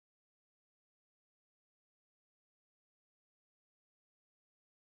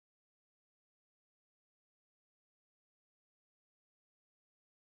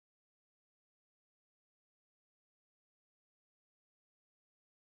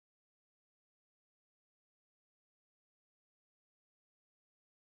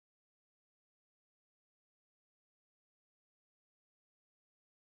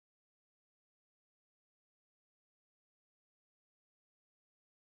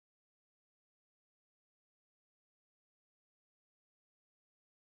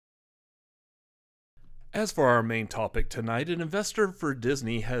As for our main topic tonight, an investor for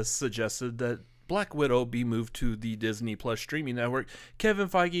Disney has suggested that Black Widow be moved to the Disney Plus streaming network. Kevin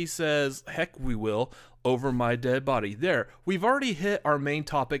Feige says, heck we will, over my dead body. There, we've already hit our main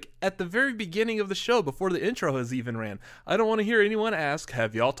topic at the very beginning of the show before the intro has even ran. I don't want to hear anyone ask,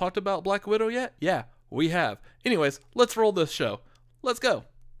 have y'all talked about Black Widow yet? Yeah, we have. Anyways, let's roll this show. Let's go.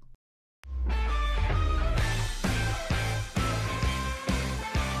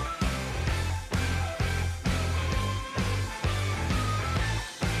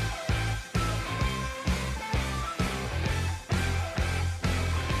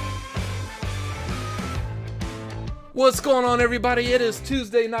 What's going on, everybody? It is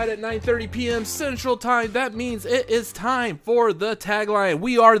Tuesday night at 9:30 p.m. Central Time. That means it is time for the tagline.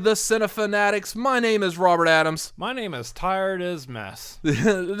 We are the Cinefanatics. My name is Robert Adams. My name is Tired as Mess.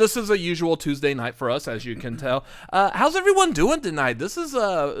 This is a usual Tuesday night for us, as you can tell. How's everyone doing tonight? This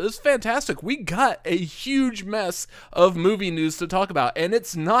is fantastic. We got a huge mess of movie news to talk about, and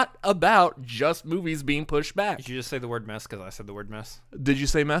it's not about just movies being pushed back. Did you just say the word mess because I said the word mess? Did you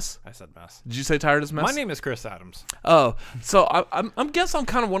say mess? I said mess. Did you say tired as mess? My name is Chris Adams. Oh, so I'm guess I'm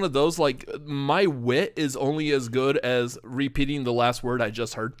kind of one of those, like, my wit is only as good as repeating the last word I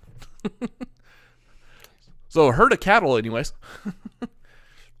just heard. So herd of cattle, anyways.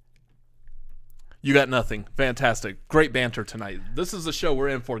 You got nothing. Fantastic. Great banter tonight. This is the show we're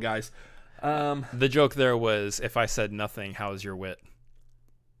in for, guys. The joke there was, if I said nothing, how's your wit?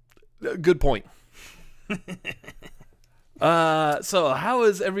 Good point. So how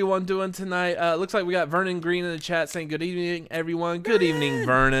is everyone doing tonight? Looks like we got Vernon Green in the chat saying good evening, everyone. Good evening,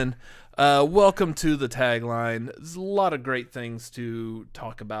 Vernon. Welcome to the tagline. There's a lot of great things to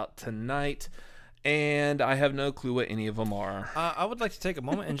talk about tonight, and I have no clue what any of them are. I would like to take a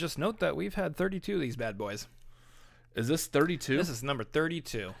moment and just note that we've had 32 of these bad boys. Is this 32? This is number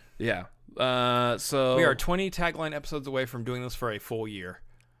 32. Yeah. So we are 20 tagline episodes away from doing this for a full year.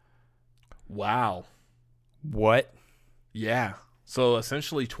 Wow. What? Yeah. So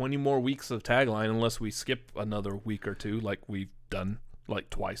essentially 20 more weeks of tagline unless we skip another week or two like we've done like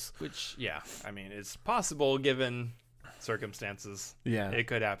twice. Which, yeah, I mean, it's possible given circumstances. Yeah. It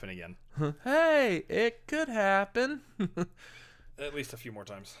could happen again. Hey, it could happen. At least a few more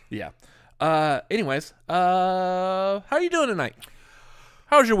times. Yeah. Anyways, how are you doing tonight?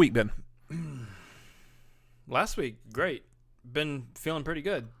 How's your week been? Last week, great. Been feeling pretty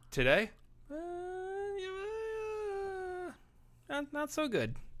good. Today? Not so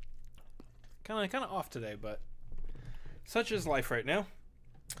good. Kind of off today, but such is life right now.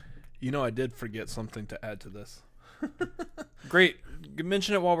 You know, I did forget something to add to this. Great.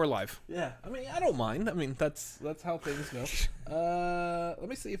 Mention it while we're live. Yeah, I mean, I don't mind. I mean, that's how things go. Let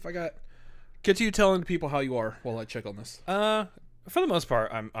me see if I got. Get you telling people how you are while I check on this. For the most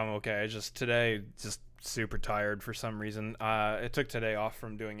part, I'm okay. Today, just super tired for some reason. It took today off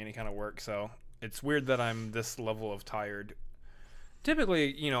from doing any kind of work, so it's weird that I'm this level of tired.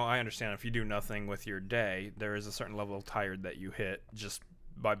 Typically, you know, I understand if you do nothing with your day, there is a certain level of tired that you hit just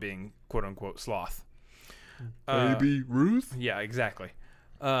by being quote-unquote sloth. Baby Ruth? Yeah, exactly.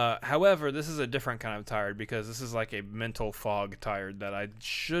 However, this is a different kind of tired because this is like a mental fog tired that I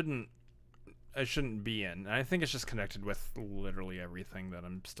shouldn't be in. And I think it's just connected with literally everything that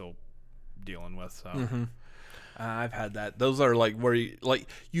I'm still dealing with. So. Mm-hmm. I've had that. Those are like where you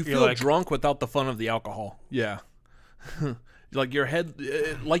feel like drunk without the fun of the alcohol. Yeah. Like your head,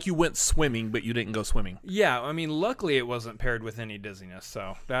 like you went swimming, but you didn't go swimming. Yeah, I mean, luckily it wasn't paired with any dizziness.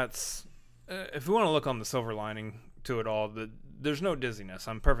 So that's, if we want to look on the silver lining to it all, there's no dizziness.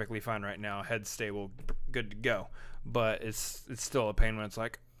 I'm perfectly fine right now. Head stable, good to go. But it's still a pain when it's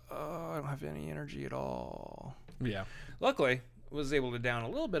like, oh, I don't have any energy at all. Yeah. Luckily, was able to down a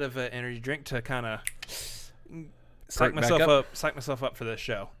little bit of an energy drink to kind of psych myself up for this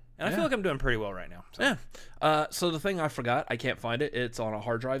show. And I feel like I'm doing pretty well right now. So. Yeah. So the thing I forgot, I can't find it. It's on a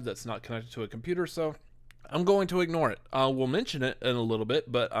hard drive that's not connected to a computer, so I'm going to ignore it. We'll mention it in a little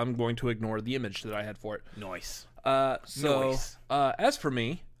bit, but I'm going to ignore the image that I had for it. Nice. Nice. As for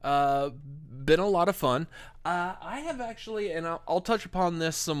me, been a lot of fun. I have actually, and I'll touch upon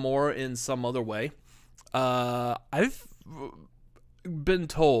this some more in some other way. I've been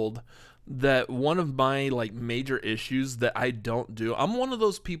told that one of my like major issues that I don't do. I'm one of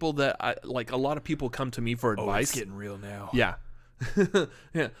those people that a lot of people come to me for advice. Oh, it's getting real now. Yeah.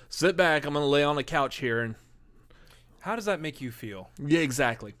 Yeah. Sit back. I'm gonna lay on the couch here and. How does that make you feel? Yeah,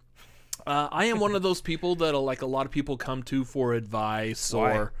 exactly. I am one of those people that like a lot of people come to for advice.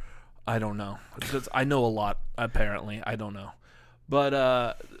 Why? Or I don't know. I know a lot apparently. I don't know,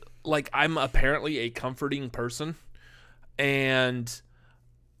 but like I'm apparently a comforting person, and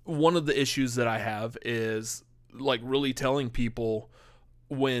one of the issues that I have is like really telling people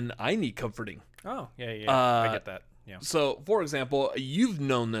when I need comforting. Oh, yeah. I get that. Yeah. So, for example, you've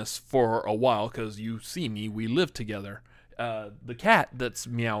known this for a while because you see me. We live together. The cat that's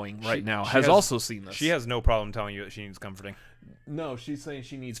meowing right now has also seen this. She has no problem telling you that she needs comforting. No, she's saying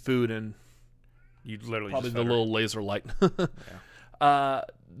she needs food and You literally probably just the fed her. little laser light. The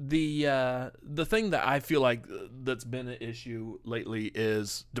thing that I feel like that's been an issue lately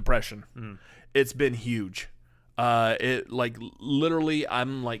is depression. It's been huge. It like literally,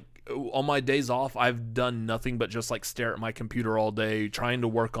 I'm like on my days off, I've done nothing but just like stare at my computer all day, trying to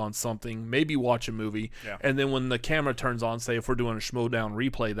work on something, maybe watch a movie, and then when the camera turns on, say if we're doing a Schmodown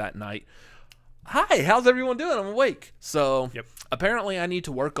replay that night. Hi, how's everyone doing? I'm awake. So apparently I need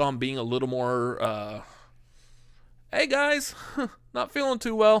to work on being a little more, hey guys, not feeling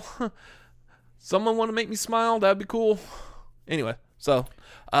too well. Someone want to make me smile? That'd be cool. Anyway, so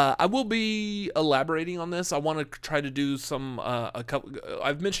I will be elaborating on this. I want to try to do some, a couple,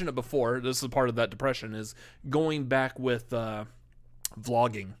 I've mentioned it before. This is part of that depression is going back with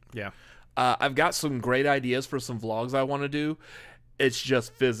vlogging. Yeah. I've got some great ideas for some vlogs I want to do. It's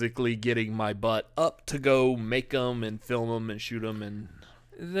just physically getting my butt up to go make them and film them and shoot them. And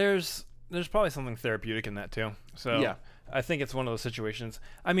There's probably something therapeutic in that too. So Yeah. I think it's one of those situations.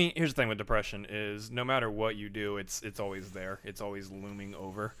 I mean, here's the thing with depression is no matter what you do, it's always there. It's always looming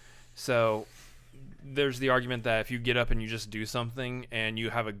over. So there's the argument that if you get up and you just do something and you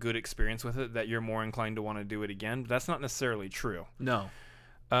have a good experience with it, that you're more inclined to want to do it again. But that's not necessarily true. no.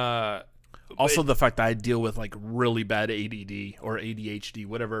 Also, The fact that I deal with like really bad ADD or ADHD,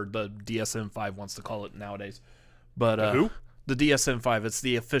 whatever the DSM-5 wants to call it nowadays. But who? The DSM-5, it's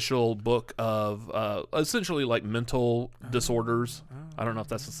the official book of essentially like mental disorders. I don't know if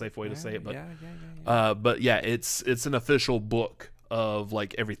that's a safe way to say it, but yeah, it's an official book of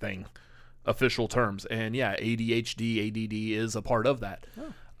like everything, official terms, and yeah, ADHD, ADD is a part of that.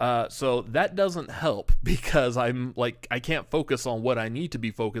 So that doesn't help because I'm like I can't focus on what I need to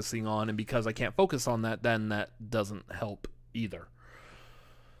be focusing on, and because I can't focus on that, then that doesn't help either.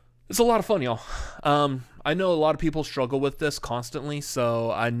 It's a lot of fun, y'all. I know a lot of people struggle with this constantly,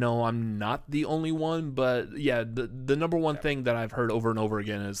 so I know I'm not the only one, but yeah, the number one thing that I've heard over and over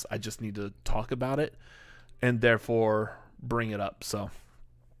again is I just need to talk about it and therefore bring it up. So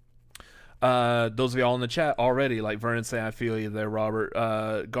those of y'all in the chat already, like Vernon saying, I feel you there, Robert.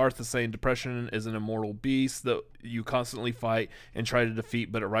 Garth is saying depression is an immortal beast that you constantly fight and try to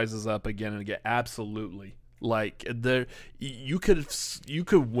defeat, but it rises up again and again. Absolutely. Like there, you could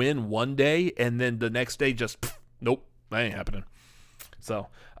win one day and then the next day just nope, that ain't happening. So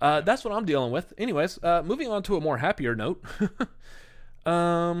that's what I'm dealing with. Anyways, moving on to a more happier note.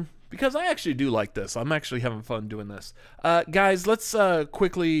 Because I actually do like this. I'm actually having fun doing this. Guys, let's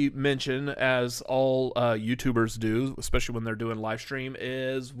quickly mention, as all YouTubers do, especially when they're doing live stream,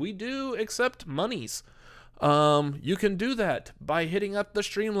 is we do accept monies. You can do that by hitting up the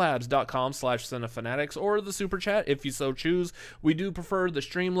streamlabs.com/cinefanatics or the super chat if you so choose. We do prefer the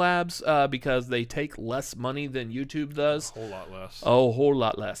Streamlabs because they take less money than YouTube does. a whole lot less. Oh, a whole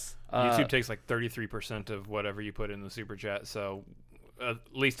lot less. YouTube takes like 33% of whatever you put in the super chat, so at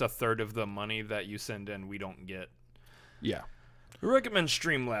least a third of the money that you send in, we don't get. Yeah. We recommend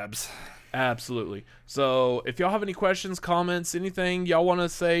Streamlabs. Absolutely. So if y'all have any questions, comments, anything y'all want to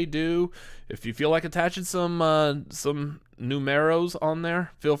say, do. If you feel like attaching some numeros on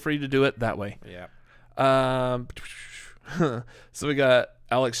there, feel free to do it that way. Yeah. So we got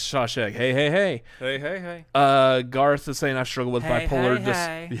Alex Shashek. Hey. Hey. Garth is saying I struggle with bipolar.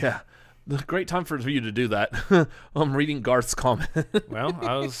 Hey. Yeah. Great time for you to do that. I'm reading Garth's comment. Well,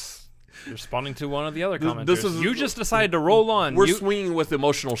 I was responding to one of the other commenters. This is- you just decided to roll on. We're swinging with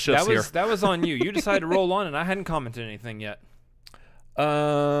emotional shifts here. That was on you. You decided to roll on, and I hadn't commented anything yet.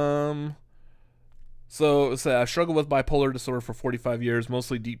 So I struggled with bipolar disorder for 45 years,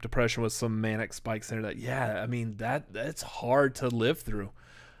 mostly deep depression with some manic spikes in it. Yeah, I mean that's hard to live through.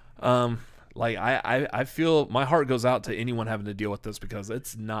 Like I feel my heart goes out to anyone having to deal with this because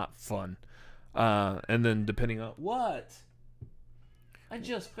it's not fun. And then depending on what. I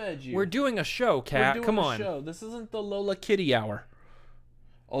just fed you. We're doing a show, Kat. We're doing Come a on. show. This isn't the Lola Kitty hour.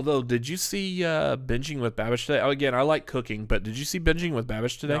 Although, did you see Binging with Babish today? Again, I like cooking, but did you see Binging with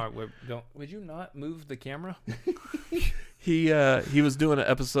Babish today? No, would you not move the camera? He was doing an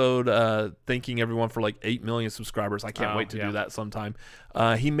episode thanking everyone for like 8 million subscribers. I can't wait to do that sometime.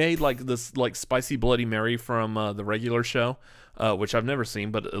 He made like this like spicy Bloody Mary from the regular show, which I've never seen,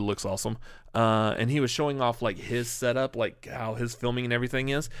 but it looks awesome. And he was showing off like his setup, like how his filming and everything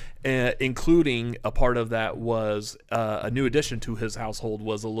is, including a part of that was a new addition to his household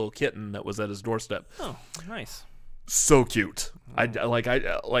was a little kitten that was at his doorstep. Oh, nice. So cute. I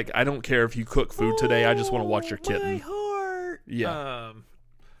don't care if you cook food today. I just want to watch your kitten. My heart. Yeah.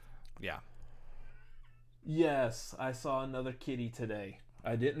 Yeah. Yes, I saw another kitty today.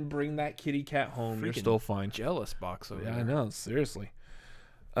 I didn't bring that kitty cat home. You're Freaking still fine. Jealous box over Yeah, there. I know. Seriously.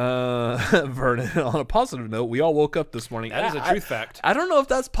 Vernon, on a positive note, we all woke up this morning. That is a truth fact. I don't know if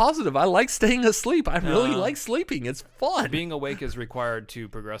that's positive. I like staying asleep. I really like sleeping. It's fun. Being awake is required to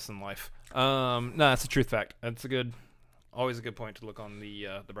progress in life. No, that's a truth fact. That's always a good point to look on the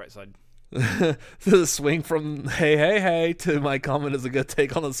bright side. The swing from hey to my comment is a good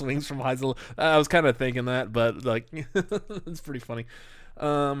take on the swings from Heisel. I was kind of thinking that, but like it's pretty funny.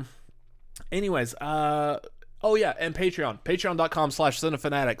 Anyways, oh yeah, and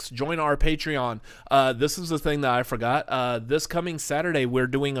patreon.com/cinefanatics. Join our Patreon. This is the thing that I forgot. This coming Saturday, we're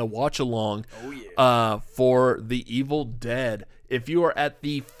doing a watch along for The Evil Dead. If you are at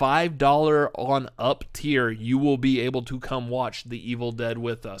the $5 on up tier, you will be able to come watch The Evil Dead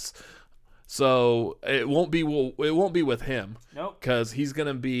with us. So it won't be with him. Nope. Because he's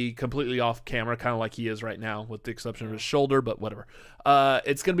gonna be completely off camera, kind of like he is right now, with the exception of his shoulder. But whatever.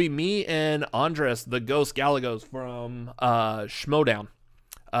 It's gonna be me and Andres, the Ghost Galagos from Schmodown.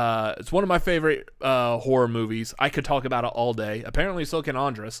 It's one of my favorite horror movies. I could talk about it all day. Apparently, so can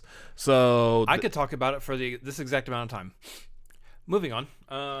Andres. So I could talk about it for this exact amount of time. Moving on.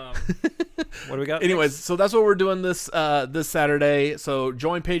 What do we got? Anyways, so that's what we're doing this Saturday. So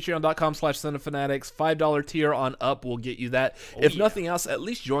join patreon.com/cinefanatics. $5 tier on up will get you that. If nothing else, at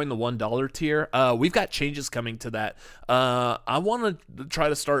least join the $1 tier. We've got changes coming to that. I want to try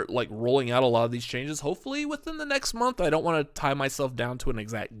to start like rolling out a lot of these changes, hopefully within the next month. I don't want to tie myself down to an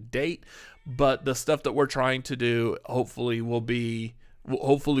exact date, but the stuff that we're trying to do hopefully will be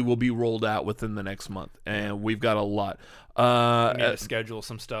rolled out within the next month, and we've got a lot. We need to schedule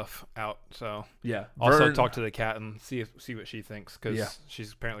some stuff out. So yeah. Also talk to the cat and see what she thinks, because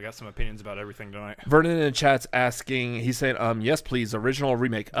she's apparently got some opinions about everything tonight. Vernon in the chat's asking. He's saying, yes, please, original or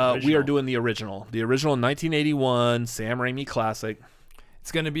remake. We are doing the original 1981 Sam Raimi classic.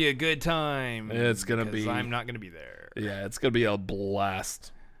 It's gonna be a good time. It's gonna be. I'm not gonna be there. Yeah, it's gonna be a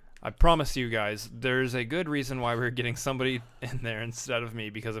blast. I promise you guys, there's a good reason why we're getting somebody in there instead of me,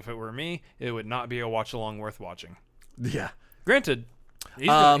 because if it were me, it would not be a watch-along worth watching. Yeah. Granted, he's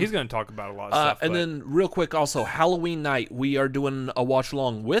going to talk about a lot of stuff. And then real quick also, Halloween night, we are doing a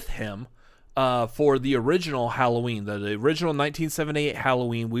watch-along with him for the original Halloween, the original 1978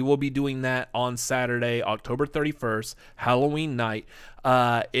 Halloween. We will be doing that on Saturday, October 31st, Halloween night.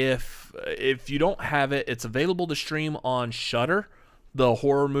 If you don't have it, it's available to stream on Shudder, the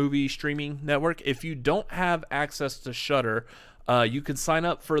horror movie streaming network. If you don't have access to Shudder, you can sign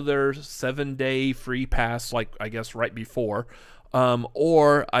up for their 7-day free pass, like I guess right before.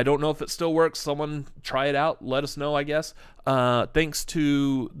 Or I don't know if it still works. Someone try it out. Let us know, I guess. Thanks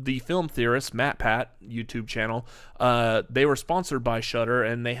to the Film Theorist, Matt Pat, YouTube channel. They were sponsored by Shudder,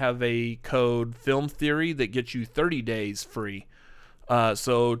 and they have a code Film Theory that gets you 30 days free.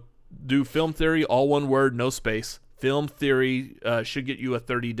 So do Film Theory, all one word, no space. Film Theory should get you a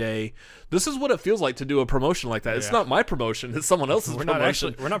 30-day. This is what it feels like to do a promotion like that. Yeah. It's not my promotion. It's someone else's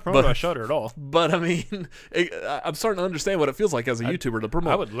promotion. We're not promoted by Shudder at all. But, I mean, I'm starting to understand what it feels like as a YouTuber to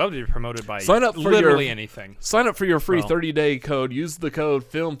promote. I would love to be promoted by anything. Sign up for your free 30-day code. Use the code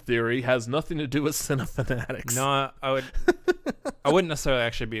Film Theory. Has nothing to do with Cinefanatics. No, I wouldn't necessarily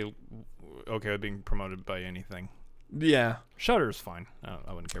actually be okay with being promoted by anything. Yeah. Shudder is fine.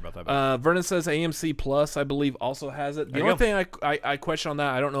 I wouldn't care about that. Vernon says AMC Plus, I believe, also has it. The only thing I question on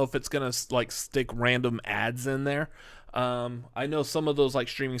that, I don't know if it's going to like stick random ads in there. I know some of those like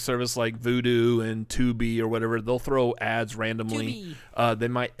streaming service like Vudu and Tubi or whatever, they'll throw ads randomly. They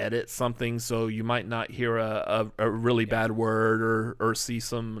might edit something, so you might not hear a really bad word or see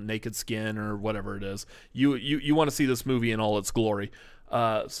some naked skin or whatever it is. You want to see this movie in all its glory.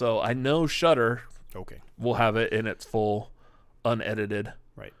 So I know Shudder we'll have it in its full unedited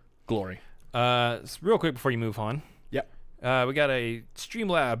glory. Real quick before you move on. Yep. We got a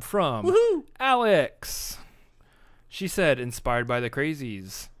Streamlab from Alex. She said, inspired by the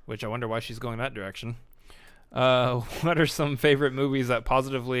Crazies, which I wonder why she's going that direction. What are some favorite movies that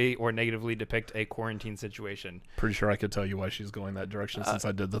positively or negatively depict a quarantine situation? Pretty sure I could tell you why she's going that direction since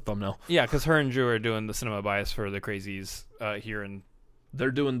I did the thumbnail. Yeah, because her and Drew are doing the cinema bias for the Crazies here in. They're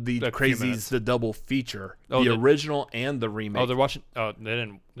doing the A few minutes. Crazies, the double feature, Oh, the the- original and the remake. Oh, they're watching. Oh, they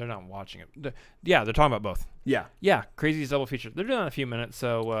didn't. They're not watching it. Yeah, they're talking about both. yeah. Yeah, Crazies double feature. They're doing it in a few minutes.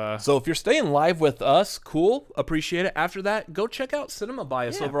 So So if you're staying live with us, cool, appreciate it. After that, go check out Cinema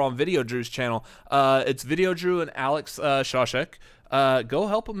Bias Yeah. over on Video Drew's channel. It's Video Drew and Alex Shawshek. Go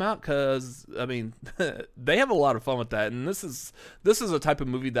help them out because I mean they have a lot of fun with that, and this is a type of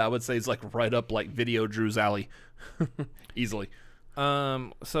movie that I would say is like right up like Video Drew's alley, easily.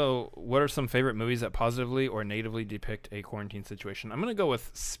 So what are some favorite movies that positively or negatively depict a quarantine situation? I'm gonna go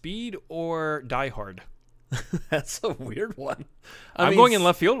with Speed or Die Hard. That's a weird one. I'm going in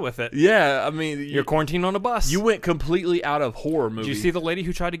left field with it. Yeah, I mean You're quarantined on a bus. you went completely out of horror movie. Did you see the lady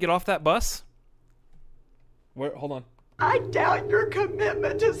who tried to get off that bus? Where, hold on. I doubt your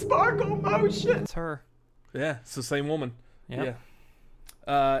commitment to Sparkle Motion. It's her. Yeah, it's the same woman. Yep.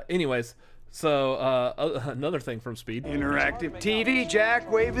 Yeah. Anyways, so another thing from Speed. Interactive TV, Jack.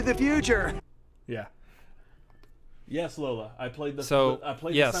 Wave of the future. Yeah. Yes, Lola. I played the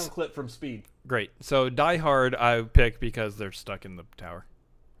yes. the sound clip from Speed. Great. So Die Hard I pick because they're stuck in the tower.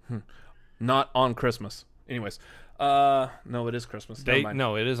 Not on Christmas. Anyways, no, it is Christmas. Never mind.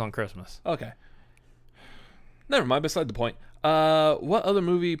 No, it is on Christmas. Okay. Never mind. Beside the point. What other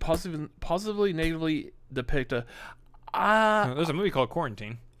movie positively negatively depict a? There's a movie called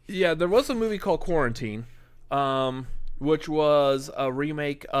Quarantine. Yeah, there was a movie called Quarantine, which was a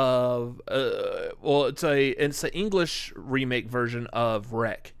remake of it's an English remake version of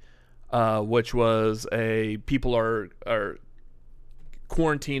Wreck, which was people are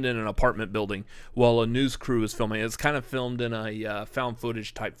quarantined in an apartment building while a news crew is filming. It's kind of filmed in a found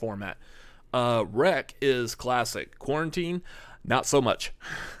footage type format. Wreck is classic. Quarantine, not so much.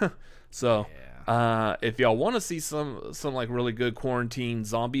 So. If y'all want to see some like really good quarantine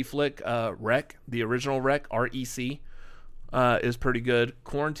zombie flick, Wreck, the original Wreck, REC, is pretty good.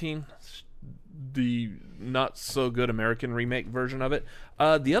 Quarantine, the not so good American remake version of it.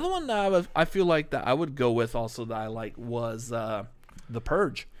 The other one that I feel like that I would go with also that I like was The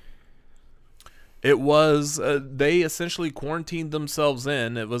Purge. It was they essentially quarantined themselves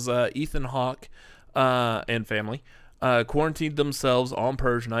in. It was Ethan Hawke and family. Quarantined themselves on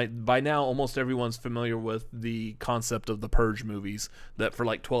Purge night. By now, almost everyone's familiar with the concept of the Purge movies, that for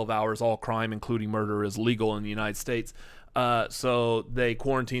like 12 hours, all crime, including murder, is legal in the United States. So they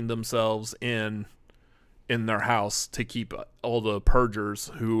quarantined themselves in their house to keep all the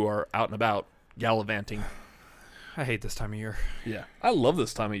purgers who are out and about gallivanting. I hate this time of year. Yeah, I love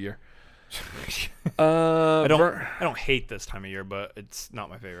this time of year. I don't hate this time of year, but it's not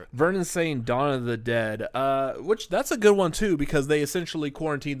my favorite. Vernon saying Dawn of the Dead, which that's a good one too because they essentially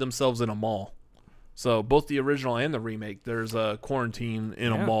quarantined themselves in a mall. So both the original and the remake, there's a quarantine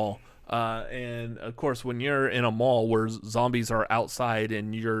in a mall. And of course, when you're in a mall where zombies are outside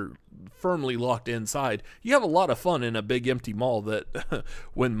and you're firmly locked inside, you have a lot of fun in a big empty mall that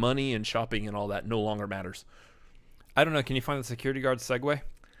when money and shopping and all that no longer matters. I don't know. Can you find the security guard segue?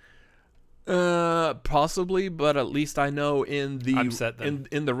 Possibly, but at least I know in the I'm set then.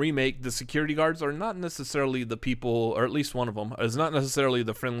 in the remake, the security guards are not necessarily the people, or at least one of them is not necessarily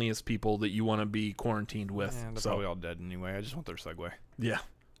the friendliest people that you want to be quarantined with. Yeah, they're probably all dead anyway. I just want their segue. Yeah.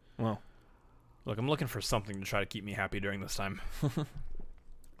 Well, look, I'm looking for something to try to keep me happy during this time.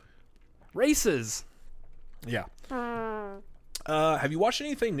 Races. Yeah. Have you watched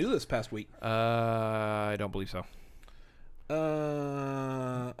anything new this past week? I don't believe so.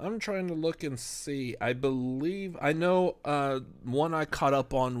 I'm trying to look and see. I know one I caught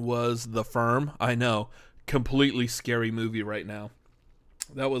up on was The Firm. I know. Completely scary movie right now.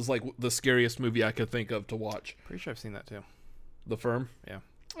 That was like the scariest movie I could think of to watch. Pretty sure I've seen that too. The Firm? Yeah.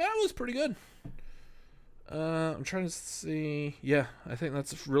 That was pretty good. I'm trying to see. Yeah, I think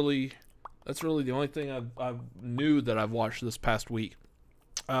that's really the only thing I've new that I've watched this past week.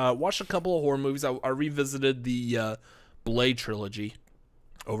 Watched a couple of horror movies. I revisited the Blade trilogy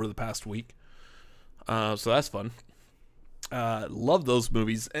over the past week. So that's fun. Love those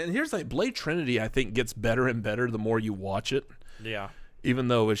movies. And here's like Blade Trinity, I think gets better and better the more you watch it. Yeah. Even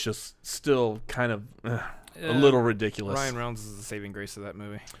though it's just still kind of a little ridiculous. Ryan Reynolds is the saving grace of that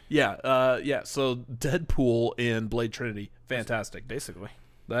movie. Yeah. So Deadpool in Blade Trinity, fantastic. Basically.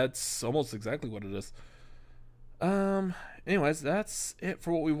 That's almost exactly what it is. Anyways, that's it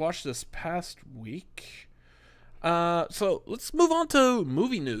for what we watched this past week. So let's move on to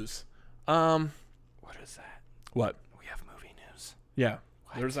movie news. What is that? What? We have movie news. Yeah.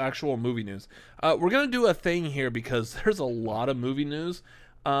 There's actual movie news. We're going to do a thing here because there's a lot of movie news.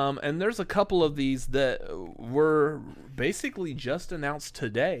 And there's a couple of these that were basically just announced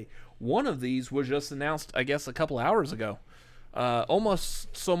today. One of these was just announced, I guess, a couple hours ago.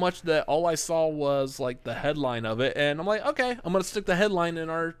 Almost so much that all I saw was like the headline of it, and I'm like, okay, I'm gonna stick the headline in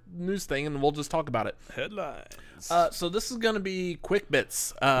our news thing, and we'll just talk about it. Headlines. So this is gonna be Quick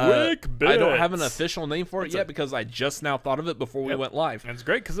Bits. Quick I don't have Bits. an official name for it yet because I just now thought of it before we went live. And it's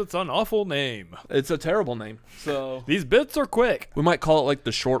great because it's an awful name. It's a terrible name, so These bits are quick. we might call it like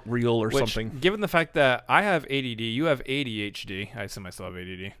the short reel or Which, something. given the fact that I have ADD, you have ADHD. I assume I still have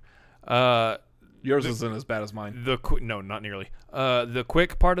ADD. Yours isn't as bad as mine. No, not nearly. The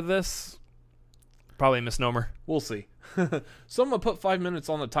quick part of this, probably a misnomer. We'll see. So I'm gonna put 5 minutes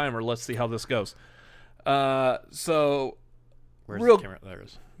on the timer. Let's see how this goes. So Where's Real- the camera? There it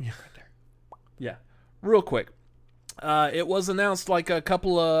is. yeah, real quick. It was announced like a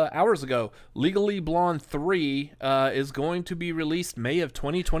couple of hours ago. Legally Blonde 3 is going to be released May of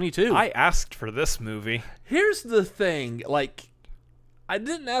 2022. I asked for this movie. Here's the thing, like, I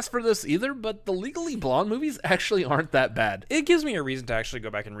didn't ask for this either, but the Legally Blonde movies actually aren't that bad. It gives me a reason to actually go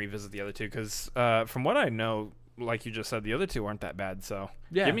back and revisit the other two because from what I know, like you just said, the other two aren't that bad. So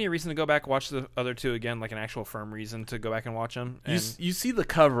Yeah. give me a reason to go back watch the other two again, like an actual firm reason to go back and watch them. And You see the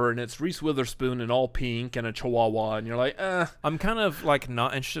cover, and it's Reese Witherspoon in all pink and a chihuahua, and you're like, I'm kind of like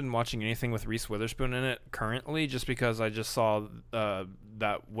not interested in watching anything with Reese Witherspoon in it currently, just because I just saw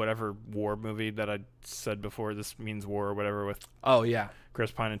that whatever war movie that I said before, This Means War or whatever, with oh, yeah.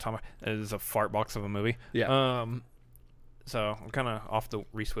 Chris Pine and Tom. It is a fart box of a movie. Yeah. So I'm kind of off the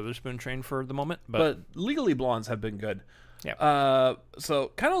Reese Witherspoon train for the moment, But Legally Blondes have been good. yeah.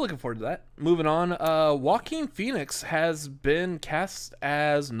 So kind of looking forward to that. Moving on, Joaquin Phoenix has been cast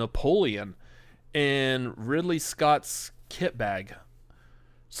as Napoleon in Ridley Scott's Kit Bag.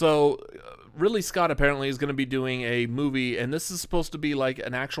 So Ridley Scott apparently is going to be doing a movie, and this is supposed to be like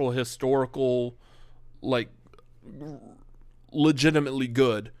an actual historical, like legitimately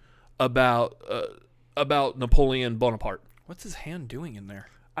good about Napoleon Bonaparte. What's his hand doing in there?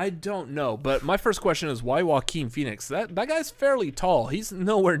 I don't know, but my first question is why Joaquin Phoenix? That guy's fairly tall. He's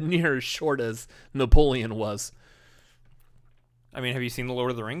nowhere near as short as Napoleon was. I mean, have you seen The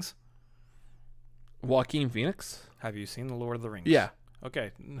Lord of the Rings? Joaquin Phoenix? Have you seen The Lord of the Rings? Yeah.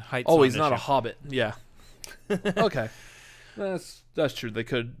 Okay. Height's Oh, not he's an not a issue. hobbit. Yeah. Okay. That's true. They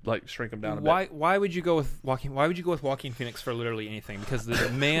could like shrink him down a bit. Why would you go with Joaquin? Why would you go with Joaquin Phoenix for literally anything? Because the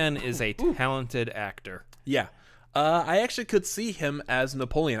man is a talented actor. Yeah. I actually could see him as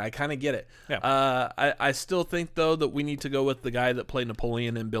Napoleon. I kind of get it. Yeah. I still think though that we need to go with the guy that played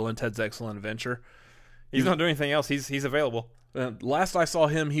Napoleon in Bill and Ted's Excellent Adventure. He's not doing anything else. He's available, Last I saw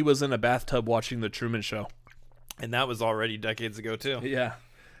him, he was in a bathtub watching The Truman Show. and that was already decades ago too. Yeah.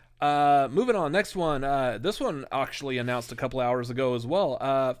 Moving on. Next one. This one actually announced a couple hours ago as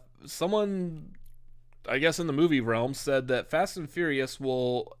well. Someone, I guess in the movie realm, said that Fast and Furious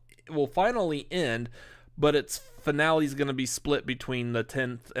will finally end, but its finale is going to be split between the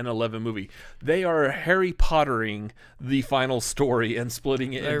 10th and 11th movie. They are Harry Pottering the final story and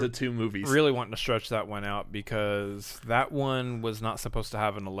splitting it They're into two movies. Really wanting to stretch that one out because that one was not supposed to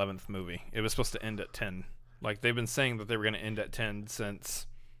have an 11th movie. It was supposed to end at 10. Like they've been saying that they were going to end at 10 since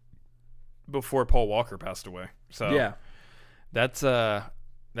before Paul Walker passed away. So Yeah. that's kind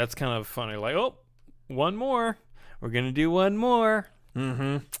of funny. Like, oh, one more. We're gonna do one more.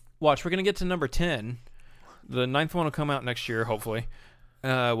 Mm-hmm. Watch, we're gonna get to number 10. The 9th one will come out next year, hopefully.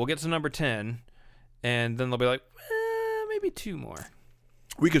 We'll get to number 10, and then they'll be like, maybe two more.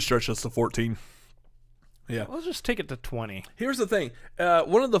 We could stretch this to 14. Yeah. Let's just take it to 20. Here's the thing.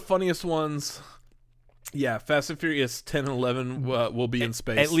 One of the funniest ones. Yeah, Fast and Furious 10 and 11 will be in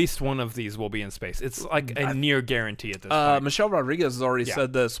space. At least one of these will be in space. It's like a near guarantee at this point. Michelle Rodriguez has already Yeah.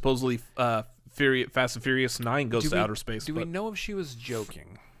 said that supposedly Fast and Furious 9 goes to outer space. Do we but know if she was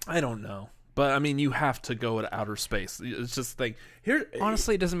joking? I don't know. But, I mean, you have to go to outer space. It's just the thing. Here,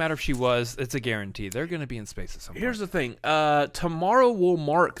 Honestly, it doesn't matter if she was. It's a guarantee. They're going to be in space at some point. here's the thing. Tomorrow will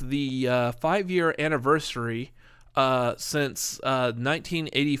mark the 5-year anniversary since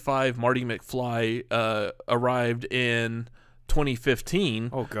 1985 Marty McFly arrived in 2015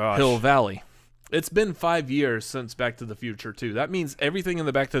 Oh, gosh. Hill Valley. It's been 5 years since Back to the Future 2. That means everything in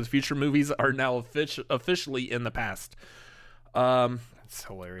the Back to the Future movies are now officially in the past. It's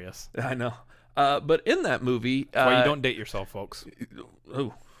hilarious. I know. But in that movie... Why you don't date yourself, folks.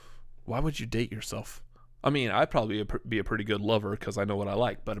 Oh, why would you date yourself? I mean, I'd probably be a pretty good lover because I know what I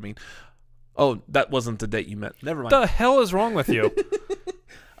like. But I mean... Oh, that wasn't the date you met. Never mind. What the hell is wrong with you?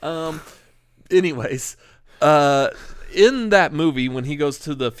 Anyways, in that movie, when he goes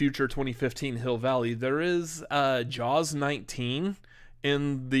to the future 2015 Hill Valley, there is Jaws 19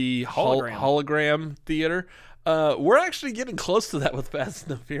 in the hologram theater. We're actually getting close to that with Fast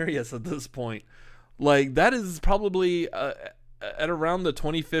and the Furious at this point. Like, that is probably at around the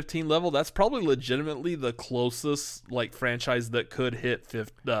 2015 level. That's probably legitimately the closest like franchise that could hit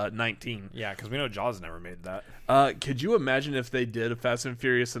 19. Yeah, because we know Jaws never made that. Could you imagine if they did a Fast and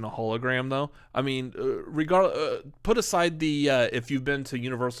Furious in a hologram, though? I mean, put aside the if you've been to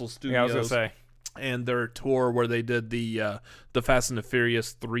Universal Studios, Yeah, I was gonna say. and their tour where they did the Fast and the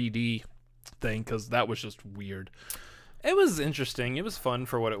Furious 3D thing, because that was just weird. It was interesting. It was fun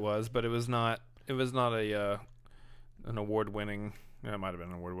for what it was, but it was not. It was not an award-winning. It might have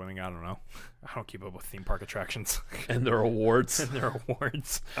been award-winning. I don't know. I don't keep up with theme park attractions And their awards. and their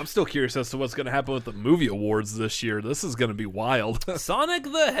awards. I'm still curious as to what's going to happen with the movie awards this year. This is going to be wild. Sonic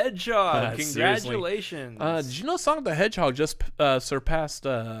the Hedgehog. Seriously. Congratulations. Did you know Sonic the Hedgehog just surpassed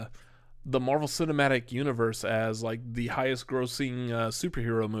the Marvel Cinematic Universe as like the highest grossing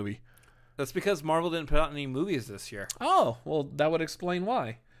superhero movie? That's because Marvel didn't put out any movies this year. Oh, well, that would explain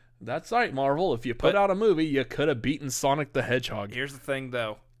why. That's right, Marvel. If you put out a movie, you could have beaten Sonic the Hedgehog. Here's the thing,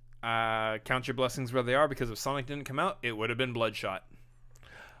 though. Count your blessings where they are, because if Sonic didn't come out, it would have been Bloodshot.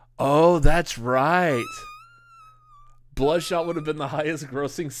 Oh, that's right. Bloodshot would have been the highest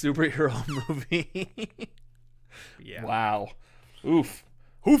grossing superhero movie. Yeah. Wow. Oof.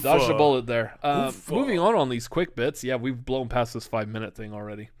 Dodged a bullet there. Moving on these quick bits. Yeah, we've blown past this 5-minute thing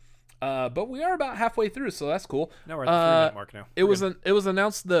already. But we are about halfway through, so that's cool. No, we're at the 3-minute mark now. It was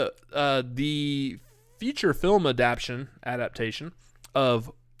announced that the feature film adaptation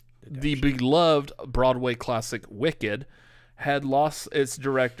of the beloved Broadway classic Wicked had lost its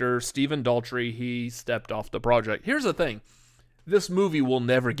director, Stephen Daldry. He stepped off the project. Here's the thing. This movie will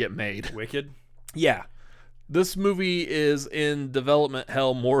never get made. Wicked? Yeah. This movie is in development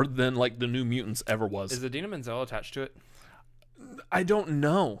hell more than like the New Mutants ever was. Is Idina Menzel attached to it? I don't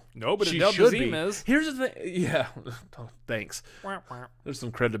know. No, but she Adele should Dazeem be. is. Here's the thing. Yeah. Oh, thanks. There's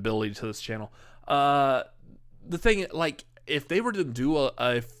some credibility to this channel. The thing, like, if they were to do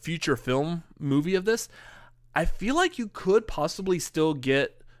a future film movie of this, I feel like you could possibly still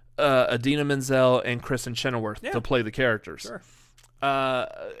get Idina Menzel and Kristen Chenoweth to play the characters. Sure.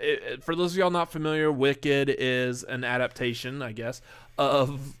 For those of y'all not familiar, Wicked is an adaptation, I guess,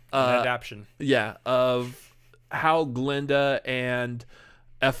 of An adaptation. Yeah, of how Glinda and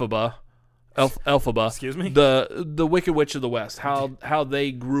Elphaba, Excuse me? the Wicked Witch of the West, how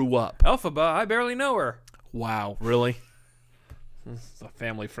they grew up. Elphaba, I barely know her. Wow, really? This is a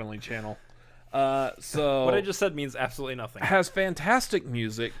family-friendly channel. So What I just said means absolutely nothing. has fantastic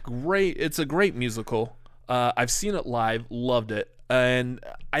music. Great, it's a great musical. I've seen it live, loved it, and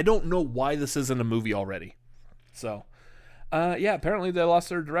I don't know why this isn't a movie already. So, yeah, apparently they lost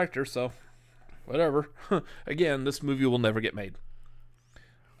their director, so whatever. Again, this movie will never get made.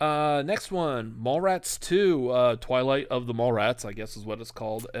 Next one, Mallrats 2, Twilight of the Mallrats, I guess is what it's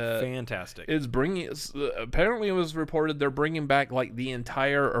called. Fantastic. It's apparently it was reported they're bringing back like the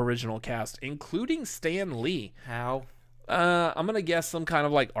entire original cast, including Stan Lee. How? I'm gonna guess some kind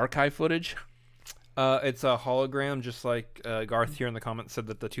of like archive footage. It's a hologram, just like Garth here in the comments said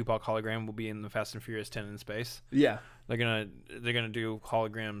that the Tupac hologram will be in the Fast and Furious 10 in space. Yeah. They're gonna do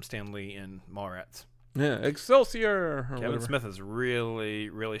hologram Stan Lee in Mallrats. Yeah, Excelsior. Or Kevin whatever. Smith is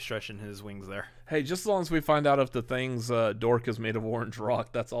really stretching his wings there. Hey, just as long as we find out if the thing's dork is made of orange rock,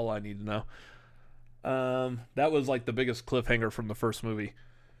 that's all I need to know. That was like the biggest cliffhanger from the first movie.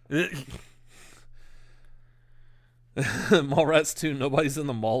 Mallrats 2, nobody's in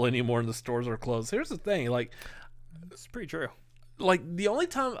the mall anymore and the stores are closed. Here's the thing, like It's pretty true. like the only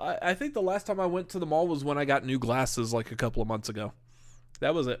time I think the last time I went to the mall was when I got new glasses like a couple of months ago.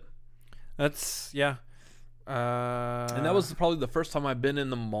 That was it. That's yeah. And that was probably the first time I've been in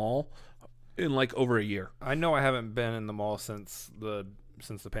the mall in like over a year. I know I haven't been in the mall since the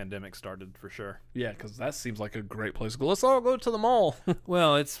pandemic started for sure. Yeah, because that seems like a great place to go. Let's all go to the mall.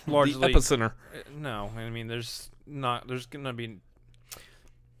 Well, it's The largely epicenter. no. I mean, there's gonna be.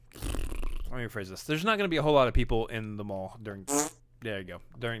 Let me rephrase this. There's not gonna be a whole lot of people in the mall during. There you go.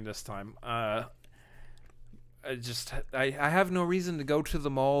 During this time, I have no reason to go to the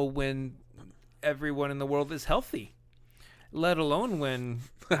mall when everyone in the world is healthy, let alone when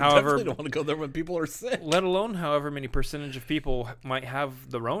however Definitely don't want to go there when people are sick. let alone however many percentage of people might have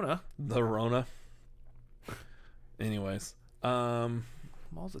the Rona. The Rona. Anyways,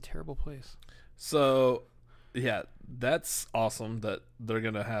 Mall's a terrible place. so yeah, that's awesome that they're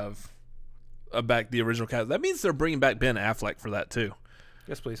gonna have back the original cast. That means they're bringing back Ben Affleck for that too.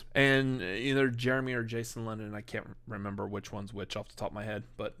 Yes, please. And either Jeremy or Jason Lennon. I can't remember which one's which off the top of my head.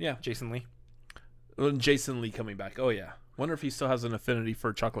 But yeah. Jason Lee. Jason Lee coming back. Oh, yeah. Wonder if he still has an affinity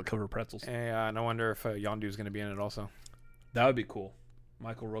for chocolate-covered pretzels. And I wonder if Yondu's going to be in it also. That would be cool.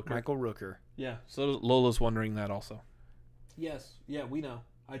 Michael Rooker. Yeah. So Lola's wondering that also. Yes. Yeah, we know.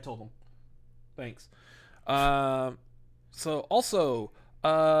 I told him. Thanks. So also,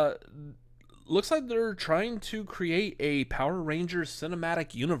 looks like they're trying to create a Power Rangers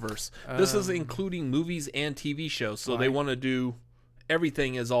cinematic universe. This is including movies and TV shows. So they want to do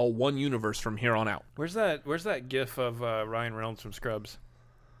everything is all one universe from here on out. Where's that gif of Ryan Reynolds from Scrubs?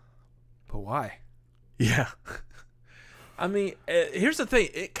 But why? Yeah. I mean, here's the thing.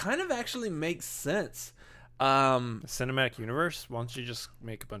 It kind of actually makes sense. Cinematic universe? Why don't you just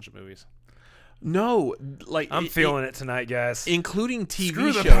make a bunch of movies? No, like I'm feeling it tonight, guys. Including TV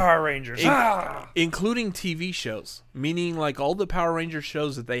Screw shows. the Power Rangers. Including TV shows. Meaning like all the Power Ranger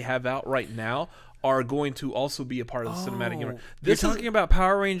shows that they have out right now are going to also be a part of the cinematic universe. You're talking about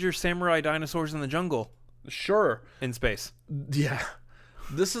Power Rangers, Samurai Dinosaurs in the Jungle. Sure. In space. Yeah.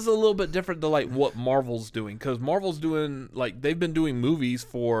 This is a little bit different than like what Marvel's doing, because Marvel's doing like they've been doing movies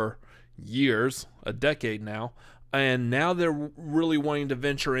for years, a decade now, and now they're really wanting to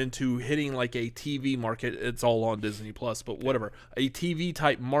venture into hitting like a TV market. It's all on Disney Plus, but whatever, a TV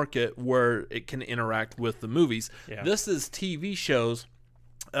type market where it can interact with the movies. Yeah. This is TV shows.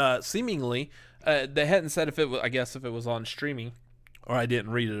 Seemingly, they hadn't said if it was. I guess if it was on streaming, or I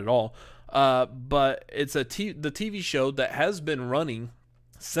didn't read it at all. But it's the TV show that has been running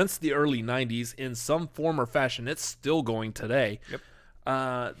since the early 90s in some form or fashion. It's still going today. Yep.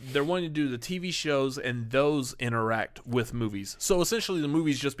 They're wanting to do the TV shows, and those interact with movies. So essentially the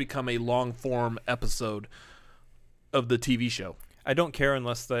movies just become a long form episode of the TV show. I don't care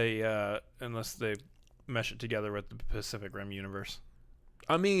unless they mesh it together with the Pacific Rim universe.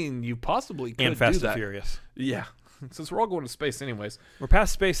 I mean, you possibly could And Fast do that. and Furious. Yeah. Since we're all going to space anyways. We're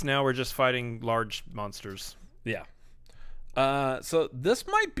past space now. We're just fighting large monsters. Yeah. So this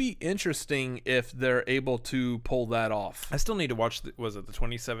might be interesting if they're able to pull that off. I still need to watch, was it the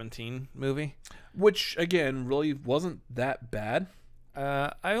 2017 movie? Which, again, really wasn't that bad.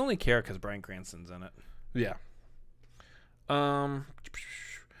 I only care because Bryan Cranston's in it. Yeah.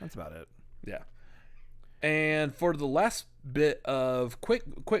 That's about it. Yeah. And for the last bit of quick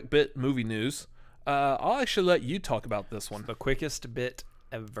bit movie news, I'll actually let you talk about this one. The quickest bit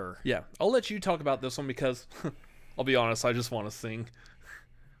ever. Yeah, I'll let you talk about this one because, I'll be honest, I just want to sing.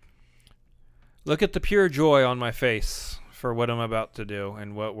 Look at the pure joy on my face for what I'm about to do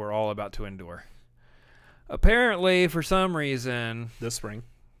and what we're all about to endure. Apparently, for some reason... This spring.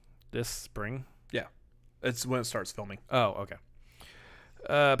 This spring? Yeah. It's when it starts filming. Oh, okay.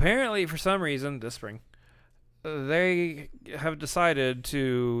 Apparently, for some reason, this spring, they have decided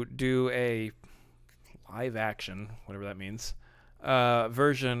to do a live action, whatever that means,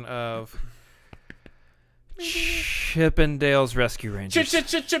 version of Chippendales Rescue Rangers.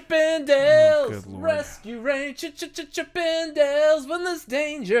 Chippendales good Lord. Rescue Rangers. Chippendales when there's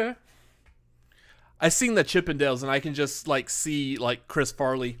danger. I sing the Chippendales and I can just like see like Chris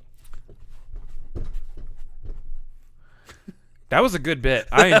Farley. That was a good bit.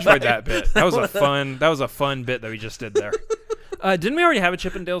 I enjoyed that bit. That was a fun bit that we just did there. Didn't we already have a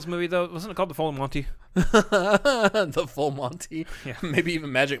Chippendales movie though? Wasn't it called The Full Monty? The Full Monty. Yeah. Maybe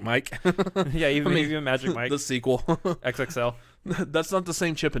even Magic Mike. Yeah, even Magic Mike. The sequel. XXL. That's not the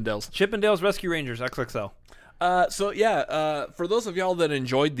same Chippendales. Chippendales Rescue Rangers XXL. For those of y'all that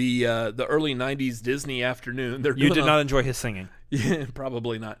enjoyed the early 90s Disney afternoon, You did not enjoy his singing. Yeah,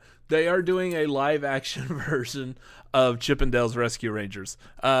 probably not. They are doing a live action version of Chippendales Rescue Rangers,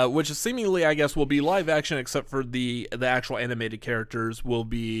 which is seemingly, I guess, will be live action except for the actual animated characters will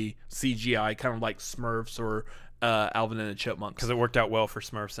be CGI, kind of like Smurfs or Alvin and the Chipmunks. Because it worked out well for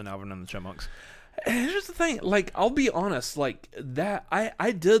Smurfs and Alvin and the Chipmunks. And here's the thing, like, I'll be honest, like, that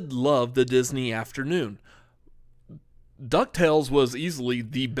I did love the Disney afternoon. DuckTales was easily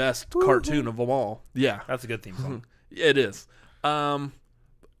the best cartoon of them all. Yeah. That's a good theme song. It is.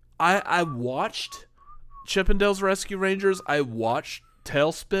 I watched Chippendales Rescue Rangers. I watched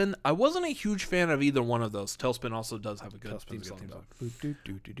Tailspin. I wasn't a huge fan of either one of those. Tailspin also does have a good theme song, though.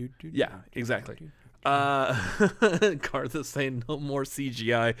 Yeah, exactly. Garth is saying no more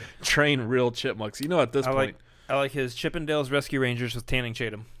CGI. Train real chipmunks. You know, at this point. I like his Chippendales Rescue Rangers with Channing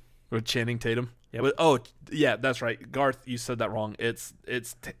Tatum. With Channing Tatum? Yep. Yeah, that's right. Garth, you said that wrong. It's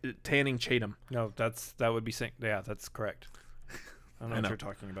Tanning Tatum. No, that would be yeah, that's correct. I don't know what you're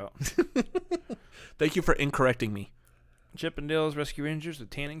talking about. Thank you for incorrecting me. Chippendales Rescue Rangers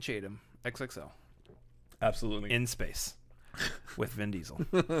with Channing Tatum XXL. Absolutely. In space. with Vin Diesel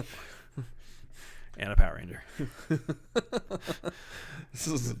and a Power Ranger.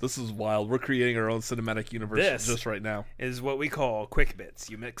 This is wild. We're creating our own cinematic universe just right now. Is what we call quick bits.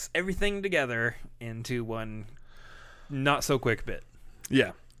 You mix everything together into one not so quick bit.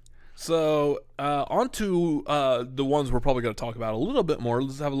 Yeah. So on to the ones we're probably going to talk about a little bit more.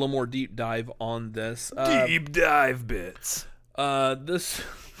 Let's have a little more deep dive on this. Deep dive bits. This.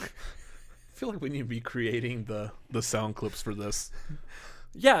 I feel like we need to be creating the sound clips for this.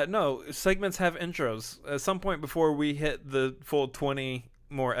 Yeah, no, segments have intros. At some point before we hit the full 20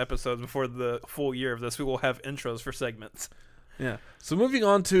 more episodes, before the full year of this, we will have intros for segments. Yeah. So moving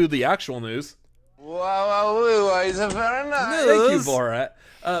on to the actual news. Wow, is a very nice. Thank you, Borat.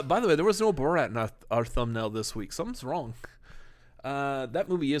 By the way, there was no Borat in our thumbnail this week. Something's wrong. That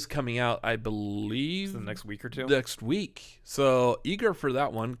movie is coming out, I believe, The next week or two. Next week. So eager for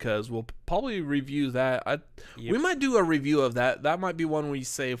that one because we'll probably review that. We might do a review of that. That might be one we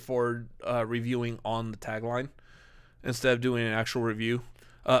save for reviewing on the tagline instead of doing an actual review.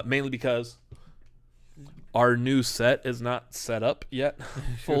 Mainly because our new set is not set up yet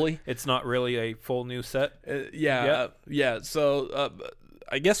fully. It's not really a full new set. Yeah. So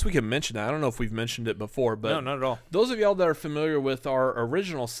I guess we can mention that. I don't know if we've mentioned it before, but No, not at all. those of y'all that are familiar with our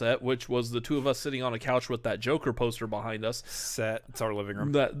original set, which was the two of us sitting on a couch with that Joker poster behind us, Set. It's our living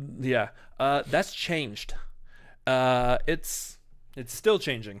room. that's changed. It's It's still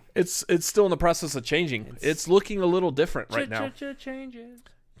changing. it's still in the process of changing. It's looking a little different right now. Changes.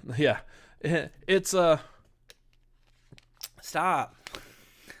 Yeah, it's Stop.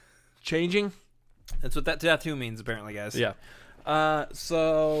 changing. That's what that tattoo means, apparently, guys. Yeah. That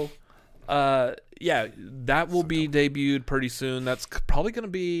will be debuted pretty soon. That's probably going to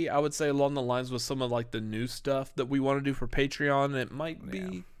be, I would say, along the lines with some of like the new stuff that we want to do for Patreon. It might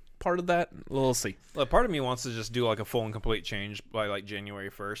be part of that. We'll see. Well, part of me wants to just do like a full and complete change by like January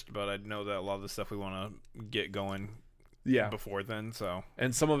 1st, but I know that a lot of the stuff we want to get going before then. So,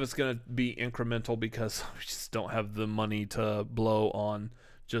 and some of it's going to be incremental because we just don't have the money to blow on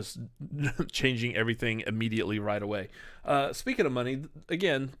just changing everything immediately right away. Speaking of money,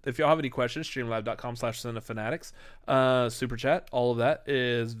 again, if y'all have any questions, streamlive.com/cinefanatics, super chat, all of that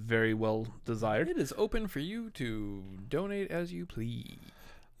is very well desired. it is open for you to donate as you please.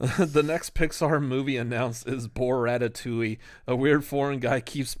 The next Pixar movie announced is Borat-Ratatouille. A weird foreign guy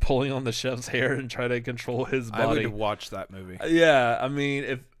keeps pulling on the chef's hair and trying to control his body. I would watch that movie. Yeah, I mean,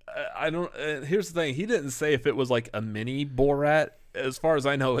 if I don't. Here's the thing: he didn't say if it was like a mini Borat. As far as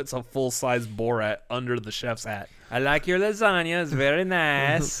I know, it's a full-size Borat under the chef's hat. I like your lasagna. It's very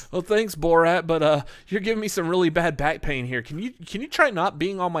nice. Well, thanks, Borat, but you're giving me some really bad back pain here. Can you try not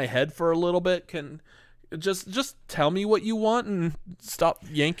being on my head for a little bit? Can just tell me what you want and stop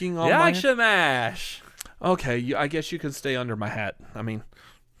yanking on my head? Mash. Okay, I guess you can stay under my hat. I mean,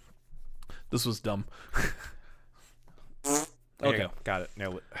 this was dumb. Okay, got it.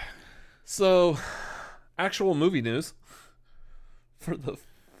 Nailed it. So, actual movie news for the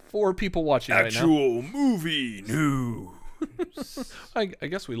 4 people watching right now. Movie news. I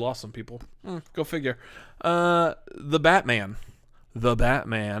guess we lost some people. Go figure. The Batman. It's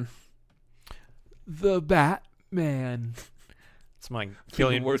my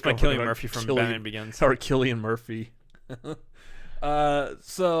Killian Murphy from Batman Begins. Or Killian Murphy.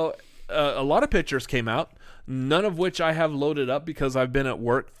 So a lot of pictures came out, none of which I have loaded up because I've been at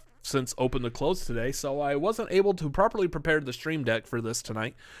work since open to close today, so I wasn't able to properly prepare the stream deck for this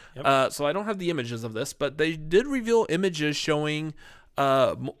tonight. So I don't have the images of this, but they did reveal images showing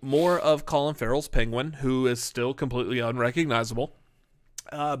more of Colin Farrell's Penguin, who is still completely unrecognizable.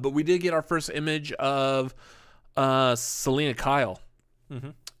 But we did get our first image of Selena Kyle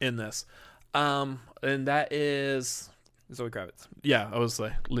in this. And that is Zoe Kravitz. Yeah, I was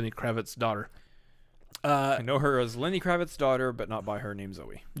like Lenny Kravitz's daughter. I know her as Lenny Kravitz's daughter, but not by her name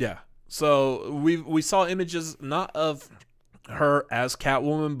Zoe. Yeah. So we saw images not of her as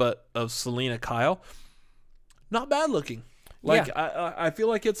Catwoman, but of Selena Kyle. Not bad looking. Like I feel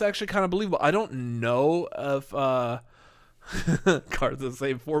like it's actually kind of believable. I don't know if Cards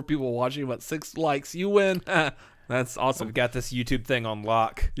saying 4 people watching, but 6 likes. You win. That's awesome. We've got this YouTube thing on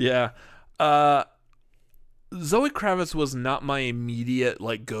lock. Yeah. Zoe Kravitz was not my immediate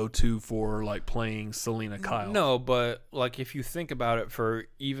like go-to for like playing Selena Kyle. No, but like if you think about it for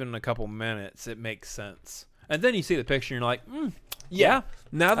even a couple minutes, it makes sense. And then you see the picture and you're like, yeah.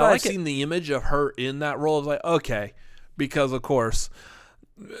 Now that I've seen the image of her in that role, I was like, okay. Because of course,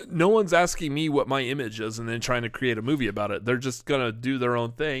 no one's asking me what my image is and then trying to create a movie about it. They're just going to do their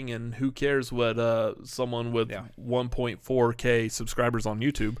own thing, and who cares what someone with 1.4K subscribers on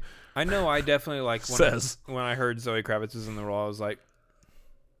YouTube I know I definitely like Says. when I heard Zoe Kravitz was in the role, I was like,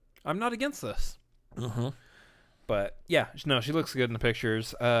 I'm not against this. But yeah, no, she looks good in the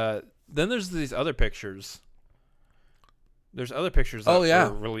pictures. Then there's these other pictures. There's other pictures that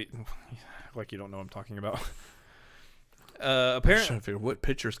were really like you don't know what I'm talking about. I'm Apparently, trying to figure what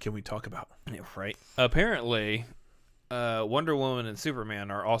pictures can we talk about. yeah, right. Apparently, Wonder Woman and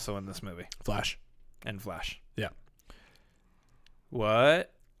Superman are also in this movie. Flash. And Flash. Yeah.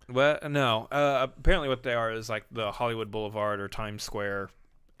 What? What? No. Apparently, what they are is like the Hollywood Boulevard or Times Square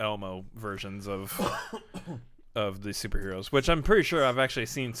Elmo versions of of the superheroes. Which I'm pretty sure I've actually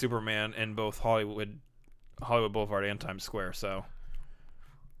seen Superman in both Hollywood Boulevard and Times Square. So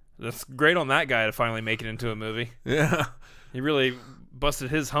that's great on that guy to finally make it into a movie. Yeah. He really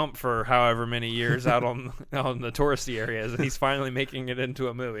busted his hump for however many years out on the touristy areas, and he's finally making it into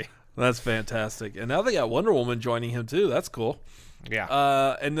a movie. That's fantastic. And now they got Wonder Woman joining him too. That's cool.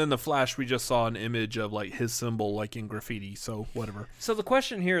 Yeah. And then the Flash, we just saw an image of like his symbol like in graffiti, so whatever. So the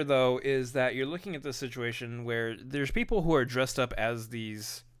question here, though, is that you're looking at this situation where there's people who are dressed up as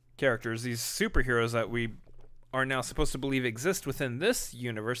these characters, these superheroes that we are now supposed to believe exist within this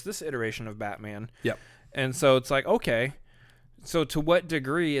universe, this iteration of Batman. Yep. And so it's like, okay, so to what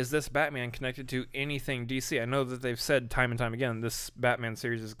degree is this Batman connected to anything DC? I know that they've said time and time again this Batman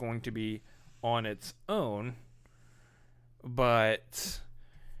series is going to be on its own, but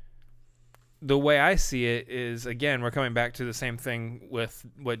the way I see it is, again, we're coming back to the same thing with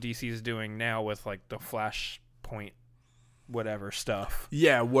what DC is doing now with like the Flashpoint whatever stuff.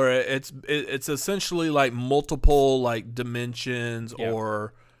 Yeah, where it's essentially like multiple like dimensions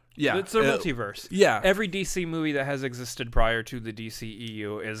or it's a multiverse. Yeah. Every DC movie that has existed prior to the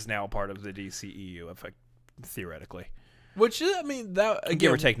DCEU is now part of the DCEU, theoretically. Which, I mean, that again,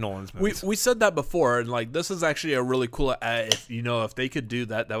 give or take Nolan's movies. We said that before, and like this is actually a really cool. If they could do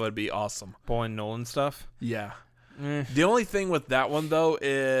that, that would be awesome. Pulling Nolan stuff. Yeah. The only thing with that one though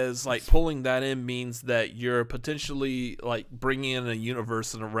is like pulling that in means that you're potentially like bringing in a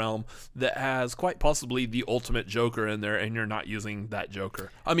universe and a realm that has quite possibly the ultimate Joker in there, and you're not using that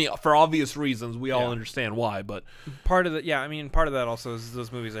Joker. I mean, for obvious reasons, we all understand why, but part of that also is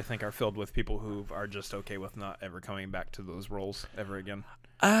those movies I think are filled with people who are just okay with not ever coming back to those roles ever again.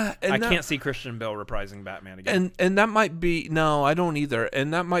 I can't see Christian Bale reprising Batman again. And that might be, no, I don't either.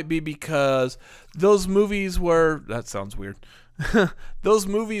 And that might be because those movies were, that sounds weird. Those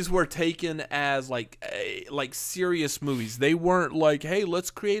movies were taken as like serious movies. They weren't like, hey, let's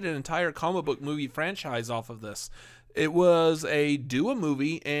create an entire comic book movie franchise off of this. It was do a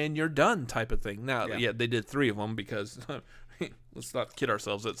movie and you're done type of thing. Now, yeah they did 3 of them because let's not kid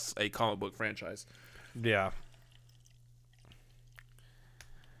ourselves. It's a comic book franchise. Yeah.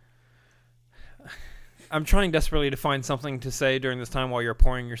 I'm trying desperately to find something to say during this time while you're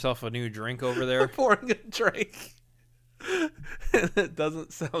pouring yourself a new drink over there. Pouring a drink. It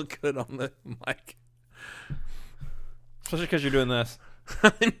doesn't sound good on the mic. Especially because you're doing this.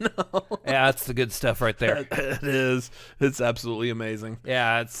 I know. Yeah, that's the good stuff right there. It is. It's absolutely amazing.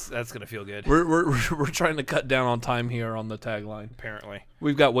 Yeah, that's gonna feel good. We're trying to cut down on time here on the tagline. Apparently,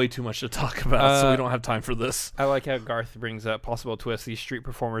 we've got way too much to talk about, so we don't have time for this. I like how Garth brings up possible twists. These street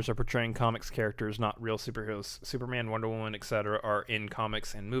performers are portraying comics characters, not real superheroes. Superman, Wonder Woman, etc. are in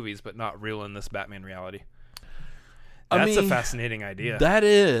comics and movies, but not real in this Batman reality. That's a fascinating idea. That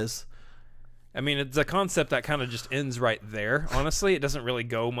is. I mean, it's a concept that kind of just ends right there. Honestly, it doesn't really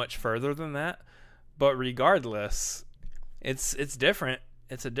go much further than that. But regardless, it's different.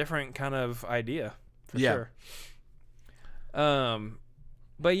 It's a different kind of idea, for sure.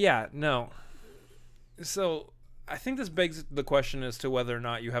 But yeah, no. So I think this begs the question as to whether or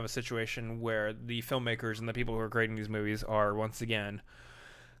not you have a situation where the filmmakers and the people who are creating these movies are once again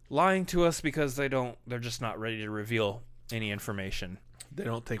lying to us because they're just not ready to reveal any information. They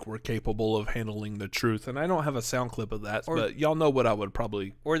don't think we're capable of handling the truth, and I don't have a sound clip of that, but y'all know what I would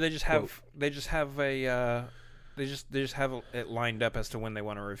probably. Or they just have it lined up as to when they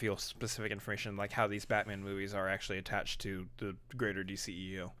want to reveal specific information, like how these Batman movies are actually attached to the greater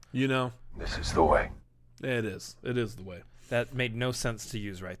DCEU. You know, this is the way. It is. It is the way. That made no sense to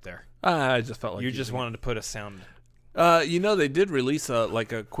use right there. I just felt like you just wanted to put a sound. They did release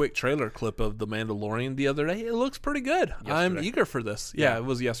a quick trailer clip of The Mandalorian the other day. It looks pretty good. Yesterday. I'm eager for this. Yeah, it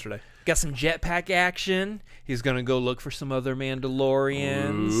was yesterday. Got some jetpack action. He's going to go look for some other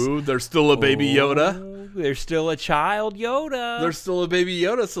Mandalorians. Ooh, there's still a baby Yoda. There's still a child Yoda. Thethe's still a baby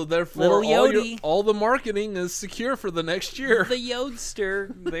Yoda, so therefore all the marketing is secure for the next year. The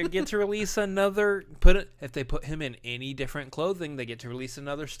Yodester. They get to release another... If they put him in any different clothing, they get to release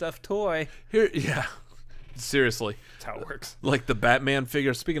another stuffed toy. Seriously. That's how it works. Like the Batman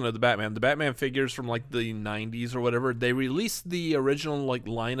figures. Speaking of the Batman figures from like the 90s or whatever, they released the original like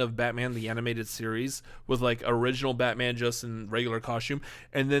line of Batman the animated series with like original Batman just in regular costume,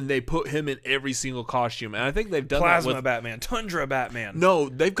 and then they put him in every single costume. And I think they've done Plasma that with Batman, Tundra Batman. No,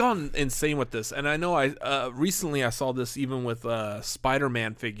 they've gone insane with this. And I know recently I saw this even with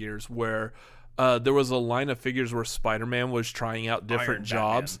Spider-Man figures where there was a line of figures where Spider-Man was trying out different Iron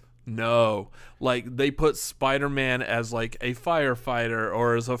jobs. Batman. No, like they put Spider-Man as like a firefighter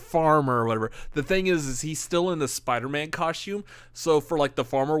or as a farmer or whatever. The thing is he's still in the Spider-Man costume. So for like the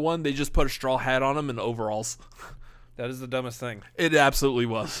farmer one, they just put a straw hat on him and overalls. That is the dumbest thing. It absolutely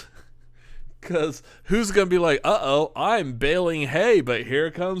was. Because who's going to be like, uh-oh, I'm baling hay, but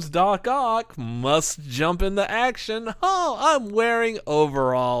here comes Doc Ock. Must jump into action. Oh, I'm wearing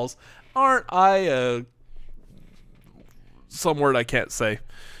overalls. Aren't I some word I can't say.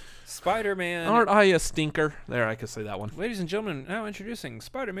 Spider-Man. Aren't I a stinker? There, I can say that one. Ladies and gentlemen, now introducing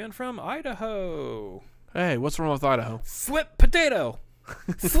Spider-Man from Idaho. Hey, what's wrong with Idaho? Sweet potato.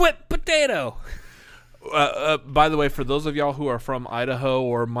 Sweet potato. By the way, for those of y'all who are from Idaho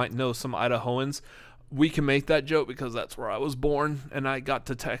or might know some Idahoans, we can make that joke because that's where I was born, and I got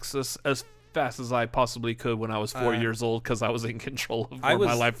to Texas as fast as I possibly could when I was 4 years old because I was in control of where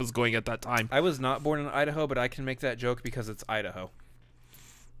my life was going at that time. I was not born in Idaho, but I can make that joke because it's Idaho.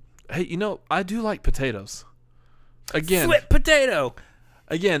 Hey, you know, I do like potatoes. Again, Sweet potato.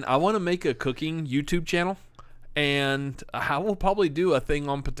 Again, I want to make a cooking YouTube channel, and I will probably do a thing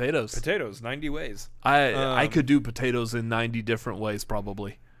on potatoes. Potatoes, 90 ways. I could do potatoes in 90 different ways,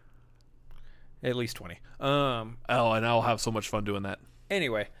 probably. At least 20. Oh, and I'll have so much fun doing that.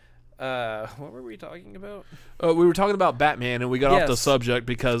 Anyway, what were we talking about? We were talking about Batman, and we got off the Yes. subject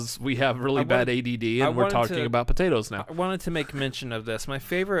because we have really bad ADD, and we're talking about potatoes now. I wanted to make mention of this. My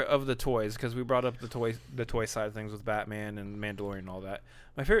favorite of the toys, because we brought up the toy side of things with Batman and Mandalorian and all that.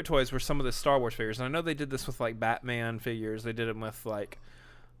 My favorite toys were some of the Star Wars figures, and I know they did this with like Batman figures. They did it with like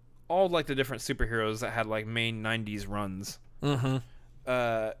all like the different superheroes that had like main 90s runs. Mm-hmm.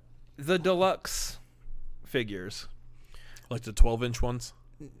 The deluxe figures. Like the 12-inch ones?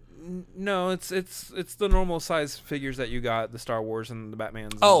 No, it's the normal size figures that you got, the Star Wars and the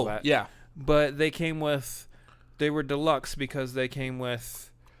Batmans and all that. Yeah. But they were deluxe because they came with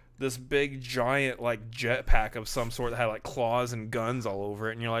this big giant like jetpack of some sort that had like claws and guns all over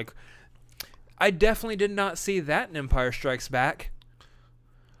it, and you're like, I definitely did not see that in Empire Strikes Back.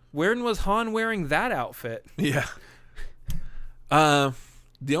 When was Han wearing that outfit? Yeah.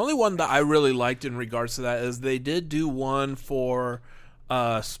 The only one that I really liked in regards to that is they did do one for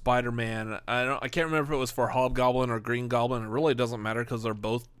Spider-Man. I can't remember if it was for Hobgoblin or Green Goblin. It really doesn't matter because they're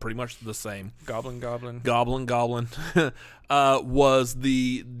both pretty much the same. Goblin. Was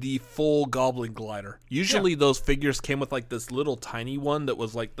the full Goblin glider. Usually those figures came with like this little tiny one that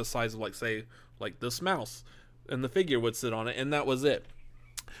was like the size of like, say, like this mouse, and the figure would sit on it, and that was it.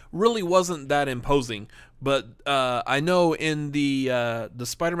 Really wasn't that imposing, but I know in the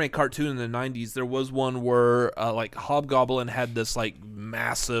Spider-Man cartoon in the 90s, there was one where like Hobgoblin had this like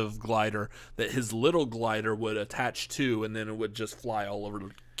massive glider that his little glider would attach to, and then it would just fly all over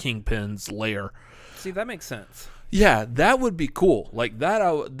Kingpin's lair. See, that makes sense. Yeah, that would be cool. Like that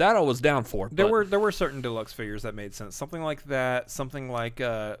I was down for. There were certain deluxe figures that made sense. Something like that. Something like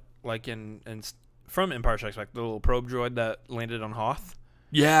in from Empire Strikes Back, the little probe droid that landed on Hoth.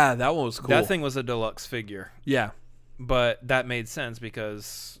 Yeah, that one was cool. That thing was a deluxe figure. Yeah. But that made sense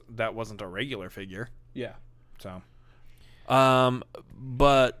because that wasn't a regular figure. Yeah. So.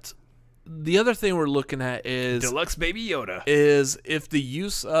 But the other thing we're looking at is Deluxe Baby Yoda. Is if the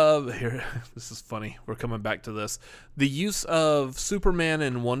use of here, this is funny. We're coming back to this. The use of Superman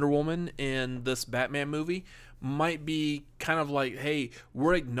and Wonder Woman in this Batman movie might be kind of like, hey,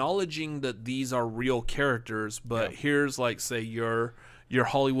 we're acknowledging that these are real characters, but here's like, say, your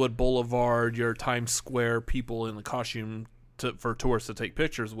Hollywood Boulevard, your Times Square people in the costume for tourists to take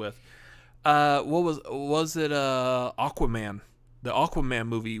pictures with. What was it? Aquaman, the Aquaman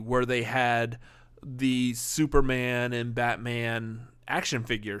movie where they had the Superman and Batman action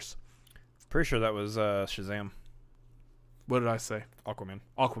figures. Pretty sure that was Shazam. What did I say? Aquaman.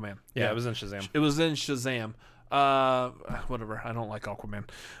 Yeah, it was in Shazam. It was in Shazam. Whatever. I don't like Aquaman.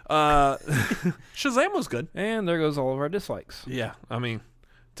 Shazam was good. And there goes all of our dislikes. Yeah, I mean,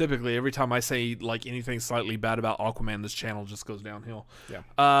 typically every time I say like anything slightly bad about Aquaman, this channel just goes downhill.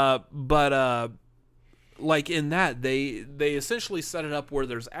 Yeah. But like in that, they essentially set it up where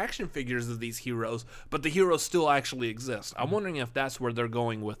there's action figures of these heroes, but the heroes still actually exist. I'm wondering if that's where they're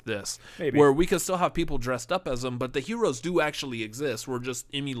going with this. Maybe. Where we can still have people dressed up as them, but the heroes do actually exist. We're just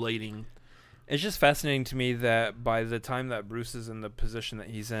emulating. It's just fascinating to me that by the time that Bruce is in the position that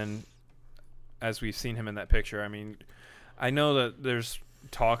he's in, as we've seen him in that picture, I mean, I know that there's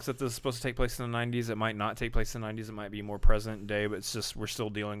talks that this is supposed to take place in the 90s. It might not take place in the 90s. It might be more present day, but it's just we're still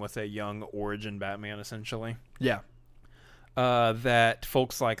dealing with a young origin Batman, essentially. Yeah. That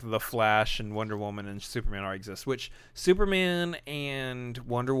folks like The Flash and Wonder Woman and Superman are exist, which Superman and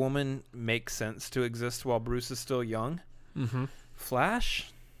Wonder Woman make sense to exist while Bruce is still young. Mm-hmm. Flash?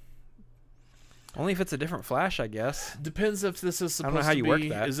 Only if it's a different Flash, I guess. Depends if this is supposed I don't know how to you be. work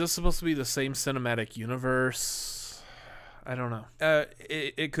that. Is this supposed to be the same cinematic universe? I don't know.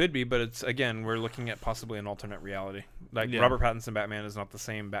 It could be, but it's again we're looking at possibly an alternate reality. Like Yeah. Robert Pattinson Batman is not the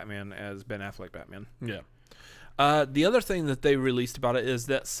same Batman as Ben Affleck Batman. Yeah. The other thing that they released about it is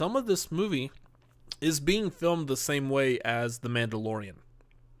that some of this movie is being filmed the same way as The Mandalorian.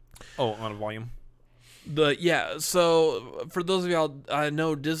 Oh, on a volume. So for those of y'all, I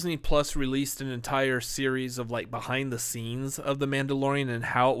know Disney Plus released an entire series of like behind the scenes of The Mandalorian and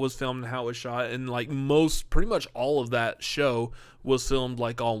how it was filmed and how it was shot, and like pretty much all of that show was filmed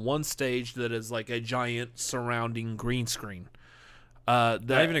like on one stage that is like a giant surrounding green screen. Not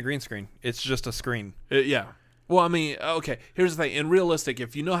even a green screen. It's just a screen. Yeah. Well, I mean, okay, here's the thing. In realistic,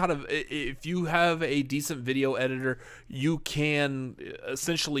 if you have a decent video editor, you can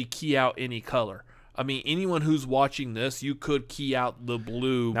essentially key out any color. I mean, anyone who's watching this, you could key out the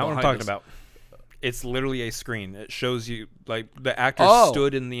blue. Now what I'm behind talking us. about. It's literally a screen. It shows you, like, the actors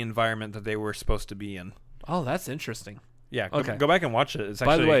stood in the environment that they were supposed to be in. Oh, that's interesting. Yeah, Okay. go back and watch it. It's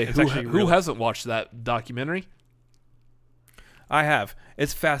By actually, the way, it's actually who real. hasn't watched that documentary? I have.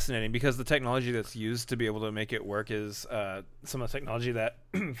 It's fascinating because the technology that's used to be able to make it work is some of the technology that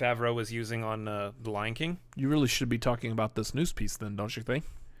Favreau was using on The Lion King. You really should be talking about this news piece then, don't you think?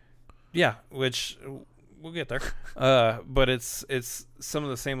 Yeah, which we'll get there. But it's some of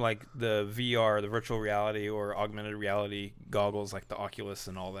the same, like the VR, the virtual reality or augmented reality goggles, like the Oculus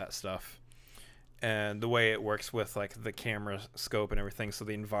and all that stuff. And the way it works with like the camera scope and everything, so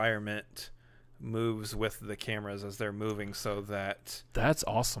the environment moves with the cameras as they're moving, so that That's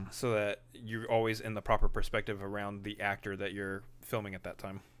awesome. you're always in the proper perspective around the actor that you're filming at that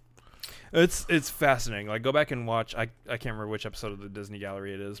time. It's fascinating. Like, go back and watch. I can't remember which episode of the Disney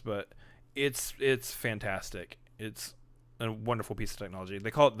Gallery it is, but it's fantastic. It's a wonderful piece of technology. They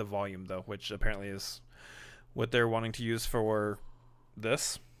call it the volume though, which apparently is what they're wanting to use for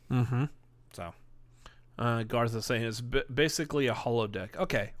this. Mm-hmm. So Garth is saying it's basically a holodeck.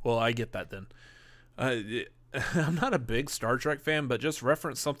 Okay, well, I get that then. I'm not a big Star Trek fan, but just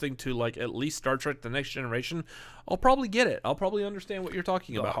reference something to like at least Star Trek: The Next Generation, I'll probably get it. I'll probably understand what you're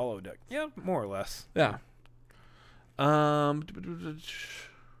talking the about. holodeck, yeah, more or less. Yeah.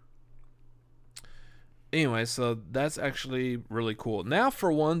 Anyway, so that's actually really cool. Now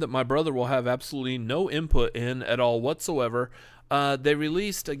for one that my brother will have absolutely no input in at all whatsoever. They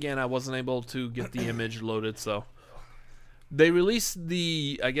released, again, I wasn't able to get the image loaded, so they released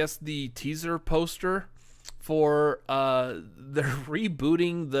the teaser poster for they're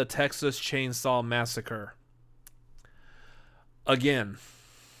rebooting the Texas Chainsaw Massacre. Again,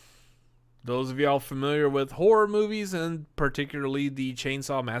 those of y'all familiar with horror movies and particularly the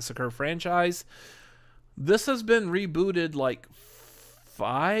Chainsaw Massacre franchise, this has been rebooted like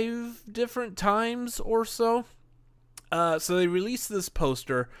 5 different times or so. So they released this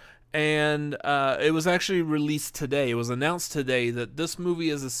poster, and it was actually released today. It was announced today that this movie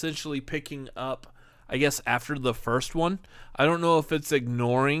is essentially picking up, I guess, after the first one. I don't know if it's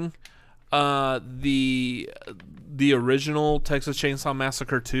ignoring the original Texas Chainsaw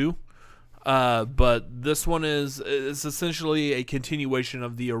Massacre 2. But this one is essentially a continuation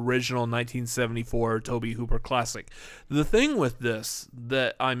of the original 1974 Tobe Hooper classic. The thing with this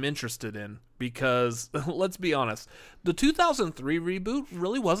that I'm interested in, because let's be honest, the 2003 reboot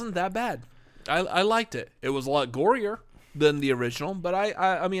really wasn't that bad. I liked it. It was a lot gorier than the original, but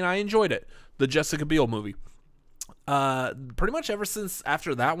I mean I enjoyed it. The Jessica Biel movie. Pretty much ever since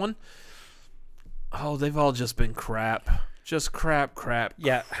after that one, they've all just been crap. Just crap.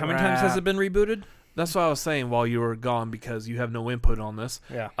 Yeah, how many times has it been rebooted? That's what I was saying while you were gone, because you have no input on this.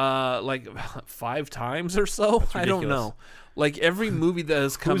 Yeah. Like 5 times or so? I don't know. Like every movie that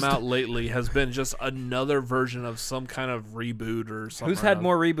has come out lately has been just another version of some kind of reboot or something. Who's had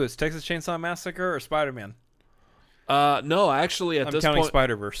more reboots, Texas Chainsaw Massacre or Spider-Man? No, actually at I'm this counting point,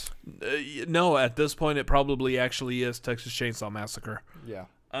 Spider-Verse. no, at this point it probably actually is Texas Chainsaw Massacre. Yeah.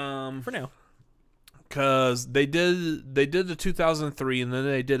 For now. Because they did the 2003, and then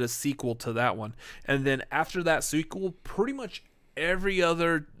they did a sequel to that one, and then after that sequel, pretty much every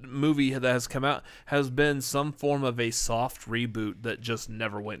other movie that has come out has been some form of a soft reboot that just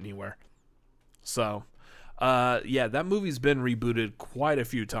never went anywhere. So, yeah, that movie's been rebooted quite a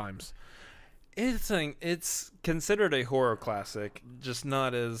few times. It's considered a horror classic, just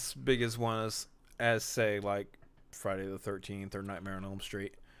not as big as one as say like Friday the 13th or Nightmare on Elm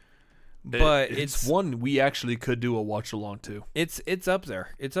Street. But It's one we actually could do a watch along to. It's up there.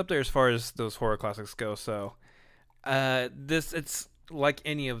 It's up there as far as those horror classics go. So, it's like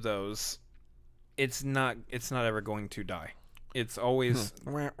any of those. It's not ever going to die. It's always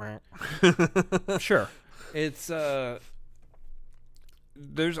sure. It's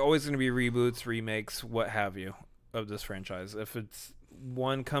there's always going to be reboots, remakes, what have you, of this franchise. If it's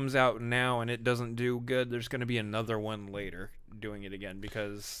one comes out now and it doesn't do good, there's going to be another one later doing it again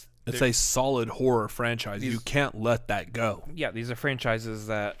because it's a solid horror franchise. You can't let that go. Yeah, these are franchises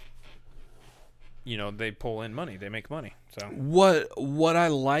that they pull in money, they make money. So what I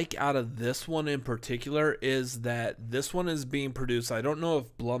like out of this one in particular is that this one is being produced. I don't know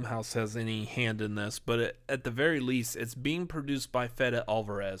if Blumhouse has any hand in this, but at the very least, it's being produced by Fede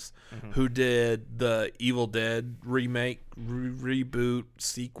Alvarez, who did the Evil Dead remake, reboot,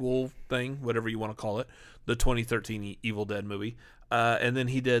 sequel thing, whatever you want to call it, the 2013 Evil Dead movie, and then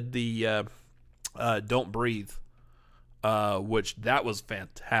he did the Don't Breathe. Which that was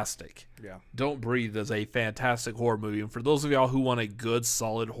fantastic. Yeah. Don't Breathe is a fantastic horror movie. And for those of y'all who want a good,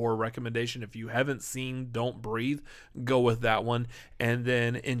 solid horror recommendation, if you haven't seen Don't Breathe, go with that one. And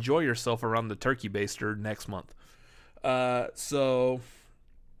then enjoy yourself around the turkey baster next month. So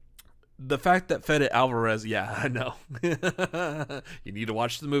the fact that Fede Alvarez, yeah, I know. You need to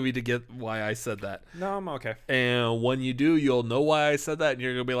watch the movie to get why I said that. No, I'm okay. And when you do, you'll know why I said that. And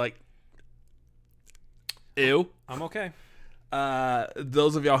you're going to be like, ew. I'm okay.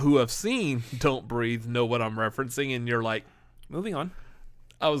 Those of y'all who have seen Don't Breathe know what I'm referencing, and you're like, moving on.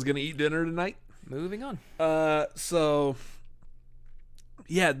 I was gonna eat dinner tonight. Moving on. So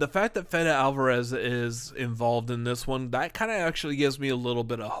yeah, the fact that Fede Alvarez is involved in this one, that kind of actually gives me a little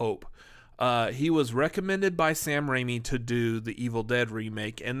bit of hope. He was recommended by Sam Raimi to do the Evil Dead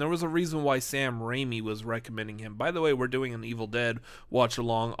remake, and there was a reason why Sam Raimi was recommending him. By the way, we're doing an Evil Dead watch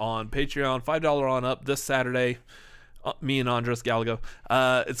along on Patreon, $5 on up this Saturday. Me and Andres Gallego.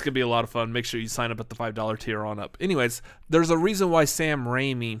 It's gonna be a lot of fun. Make sure you sign up at the $5 tier on up. Anyways, there's a reason why Sam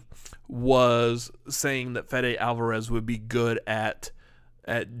Raimi was saying that Fede Alvarez would be good at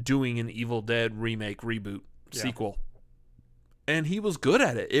doing an Evil Dead remake, reboot, sequel. And he was good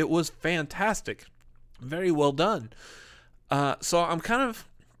at it. It was fantastic. Very well done. So I'm kind of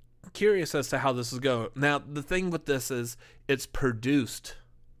curious as to how this is going. Now, the thing with this is it's produced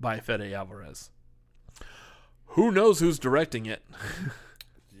by Fede Alvarez. Who knows who's directing it?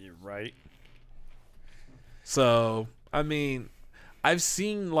 You're right. So, I mean, I've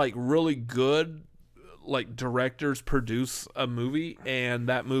seen like really good like directors produce a movie, and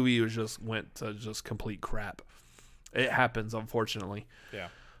that movie went to just complete crap. It happens, unfortunately. Yeah.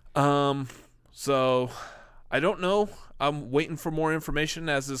 So I don't know. I'm waiting for more information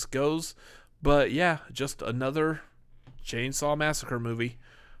as this goes, but yeah, just another Chainsaw Massacre movie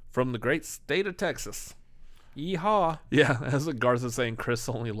from the great state of Texas. Yeehaw. Yeah, as Garth is saying, Chris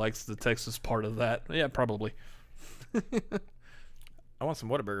only likes the Texas part of that. Yeah, probably. I want some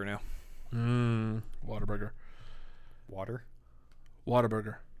Whataburger now. Whataburger. Water?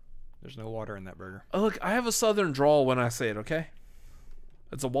 Whataburger. There's no water in that burger. Oh, look, I have a southern drawl when I say it, okay?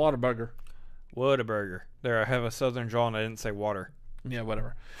 It's a Whataburger. Whataburger. There, I have a southern drawl and I didn't say water. Yeah,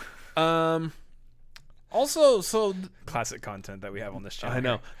 whatever. Also, so classic content that we have on this channel. I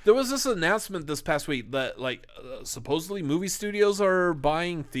know. There was this announcement this past week that like supposedly movie studios are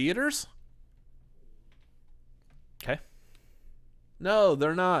buying theaters. Okay. No,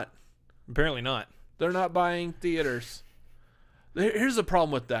 they're not. Apparently not. They're not buying theaters. Here's the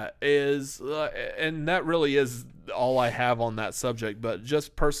problem with that is, and that really is all I have on that subject, but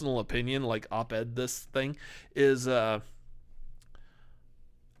just personal opinion, like op-ed this thing, is I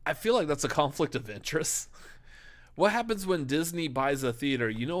feel like that's a conflict of interest. What happens when Disney buys a theater?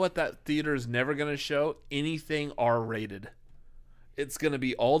 You know what that theater is never going to show? Anything R-rated. It's going to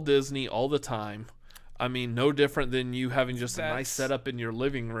be all Disney all the time. I mean, no different than you having just a nice setup in your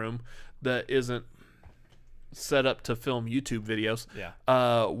living room that isn't set up to film YouTube videos.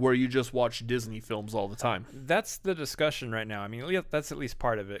 Yeah. Where you just watch Disney films all the time. That's the discussion right now. I mean, that's at least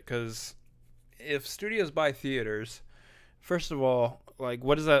part of it, because if studios buy theaters, first of all, like,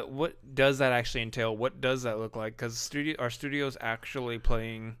 what does that actually entail? What does that look like? Because are studios actually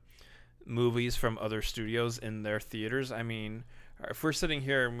playing movies from other studios in their theaters? I mean, if we're sitting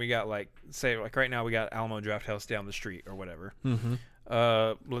here and we got like right now we got Alamo Drafthouse down the street or whatever. Mm-hmm.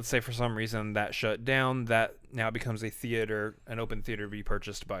 Let's say for some reason that shut down, that now becomes an open theater to be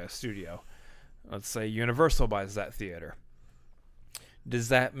purchased by a studio. Let's say Universal buys that theater. Does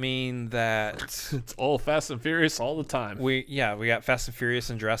that mean that It's all Fast and Furious all the time. we got Fast and Furious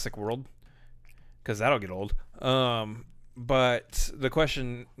and Jurassic World? Because that'll get old. But the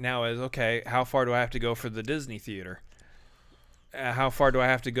question now is, okay, how far do I have to go for the Disney theater? How far do I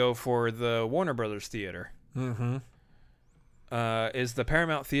have to go for the Warner Brothers theater? Mm-hmm. Is the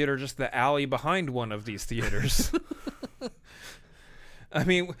Paramount Theater just the alley behind one of these theaters? I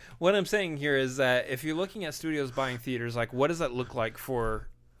mean, what I'm saying here is that if you're looking at studios buying theaters, like, what does that look like for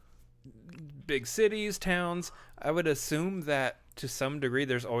big cities, towns? I would assume that to some degree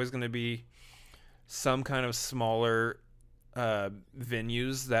there's always going to be some kind of smaller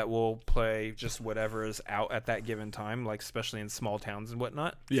venues that will play just whatever is out at that given time, like especially in small towns and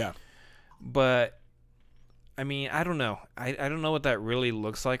whatnot. Yeah. But I mean, I don't know. I don't know what that really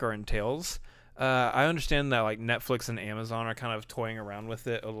looks like or entails. I understand that like Netflix and Amazon are kind of toying around with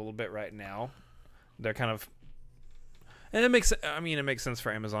it a little bit right now. They're kind of, and it makes sense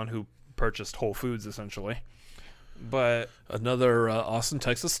for Amazon, who purchased Whole Foods essentially. But Another Austin,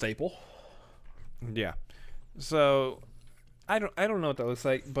 Texas staple. yeah, so I don't know what that looks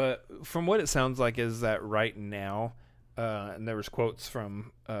like, but from what it sounds like is that right now, and there was quotes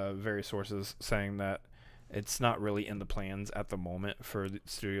from various sources saying that it's not really in the plans at the moment for the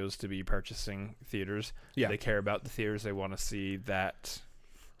studios to be purchasing theaters. Yeah. They care about the theaters. They want to see that.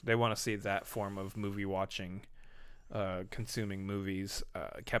 They want to see that form of movie watching, consuming movies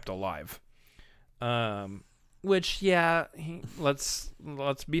kept alive. Which, yeah, let's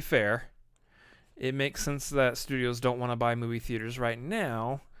be fair. It makes sense that studios don't want to buy movie theaters right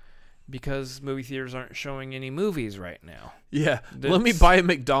now because movie theaters aren't showing any movies right now. Yeah. Let me That's- buy a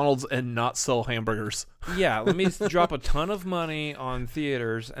McDonald's and not sell hamburgers. Yeah, let me drop a ton of money on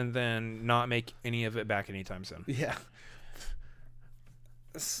theaters and then not make any of it back anytime soon. Yeah.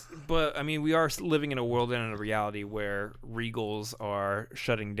 But, I mean, we are living in a world and in a reality where Regals are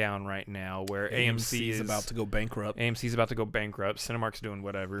shutting down right now, where AMC is about to go bankrupt. AMC's about to go bankrupt. Cinemark's doing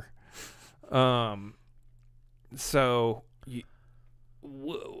whatever. So,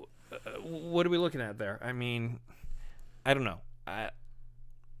 what are we looking at there? I mean, I don't know. I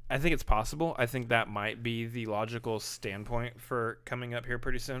think it's possible. I think that might be the logical standpoint for coming up here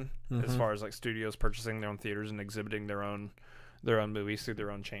pretty soon, as far as like studios purchasing their own theaters and exhibiting their own movies through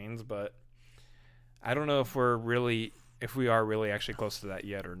their own chains. But I don't know if we are really actually close to that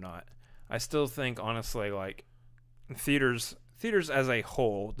yet or not. I still think, honestly, like theaters as a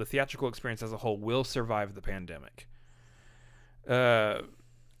whole, the theatrical experience as a whole, will survive the pandemic.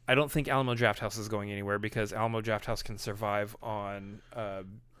 I don't think Alamo Drafthouse is going anywhere because Alamo Drafthouse can survive on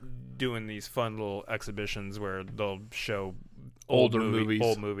doing these fun little exhibitions where they'll show old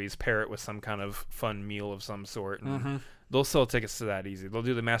movies, pair it with some kind of fun meal of some sort, and they'll sell tickets to that easy. They'll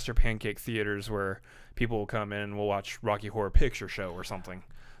do the Master Pancake theaters where people will come in and we'll watch Rocky Horror Picture Show or something.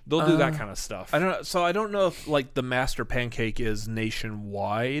 They'll do that kind of stuff. I don't know. So I don't know if like the Master Pancake is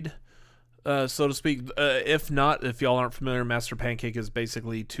nationwide, so to speak. If not, if y'all aren't familiar, Master Pancake is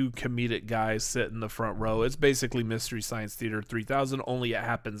basically two comedic guys sit in the front row. It's basically Mystery Science Theater 3000, only it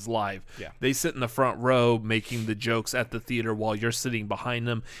happens live. Yeah. They sit in the front row making the jokes at the theater while you're sitting behind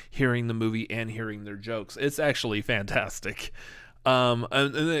them, hearing the movie and hearing their jokes. It's actually fantastic. And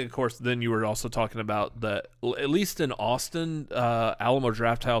then of course, then you were also talking about that, at least in Austin, Alamo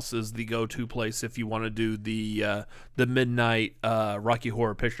Drafthouse is the go-to place if you want to do the midnight Rocky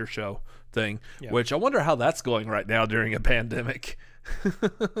Horror Picture Show thing, which I wonder how that's going right now during a pandemic.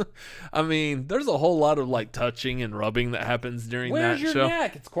 I mean, there's a whole lot of like touching and rubbing that happens during Where's that your show.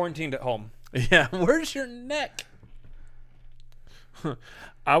 neck? It's quarantined at home. Yeah, where's your neck?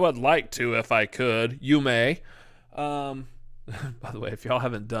 I would like to if I could. You may. By the way, if y'all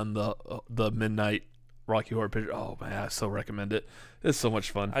haven't done the midnight Rocky Horror Picture, oh man, I so recommend it. It's so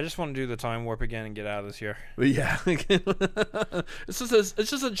much fun. I just want to do the time warp again and get out of this year. But yeah, it's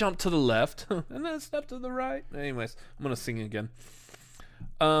just a jump to the left and then a step to the right. Anyways, I'm gonna sing again.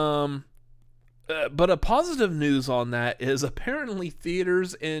 But a positive news on that is apparently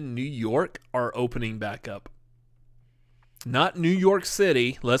theaters in New York are opening back up. Not New York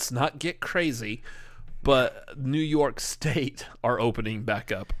City. Let's not get crazy. But New York State are opening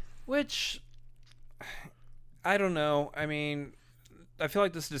back up. Which, I don't know. I mean, I feel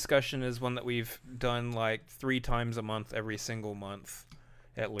like this discussion is one that we've done like 3 times a month, every single month,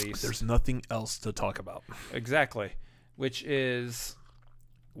 at least. There's nothing else to talk about. Exactly. Which is,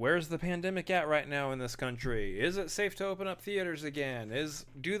 where's the pandemic at right now in this country? Is it safe to open up theaters again?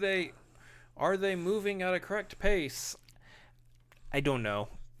 Are they moving at a correct pace? I don't know.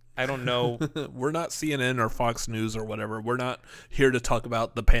 I don't know. We're not CNN or Fox News or whatever. We're not here to talk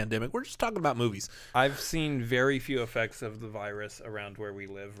about the pandemic. We're just talking about movies. I've seen very few effects of the virus around where we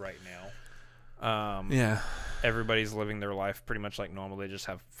live right now. Yeah. Everybody's living their life pretty much like normal. They just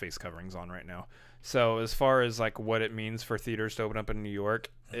have face coverings on right now. So as far as like what it means for theaters to open up in New York,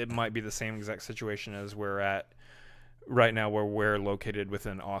 it might be the same exact situation as we're at right now, where we're located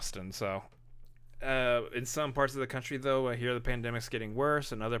within Austin. So in some parts of the country, though, I hear the pandemic's getting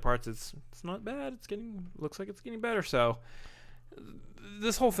worse. In other parts, it's not bad. Looks like it's getting better. So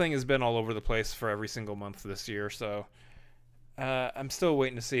this whole thing has been all over the place for every single month this year. So I'm still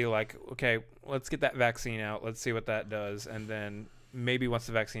waiting to see, like, okay, let's get that vaccine out. Let's see what that does. And then maybe once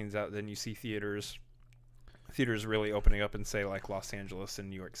the vaccine's out, then you see theaters really opening up in, say, like Los Angeles and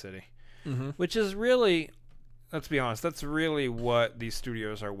New York City, which is really, let's be honest, that's really what these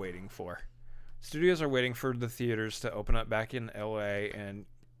studios are waiting for. Studios are waiting for the theaters to open up back in LA and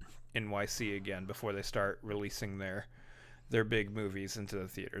NYC again before they start releasing their big movies into the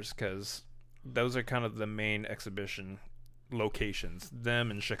theaters, because those are kind of the main exhibition locations,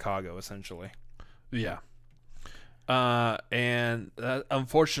 them and Chicago essentially. Yeah. And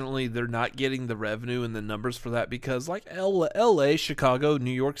unfortunately, they're not getting the revenue and the numbers for that because, like LA, Chicago,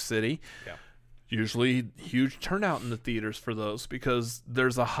 New York City, usually huge turnout in the theaters for those because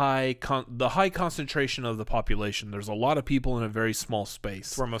there's a high concentration of the population. There's a lot of people in a very small space.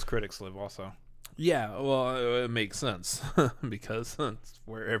 It's where most critics live, also. Yeah, well, it makes sense because that's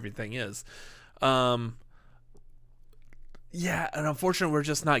where everything is. Yeah, and unfortunately, we're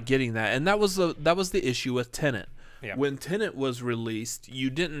just not getting that, and that was the issue with Tenet. Yeah. When Tenet was released,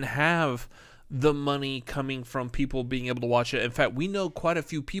 you didn't have the money coming from people being able to watch it. In fact, we know quite a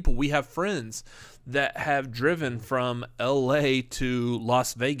few people. We have friends that have driven from LA to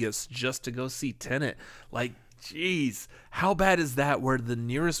Las Vegas just to go see Tenet. Like, geez, how bad is that, where the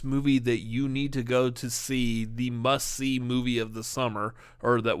nearest movie that you need to go to see, the must-see movie of the summer,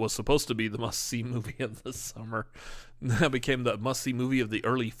 or that was supposed to be the must-see movie of the summer, that became the must-see movie of the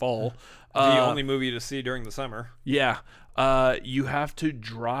early fall. The only movie to see during the summer. Yeah. You have to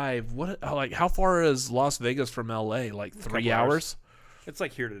drive. How far is Las Vegas from LA? Like 3 hours? It's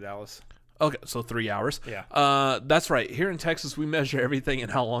like here to Dallas. Okay, so 3 hours. Yeah. That's right. Here in Texas, we measure everything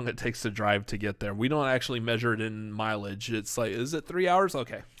and how long it takes to drive to get there. We don't actually measure it in mileage. It's like, is it 3 hours?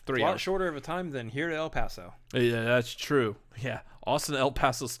 Okay, 3 A lot hours. shorter of a time than here to El Paso. Yeah, that's true. Yeah, Austin to El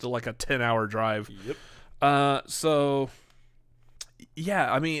Paso is still like a 10-hour drive. Yep. So,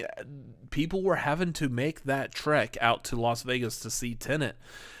 yeah, I mean, people were having to make that trek out to Las Vegas to see Tenet.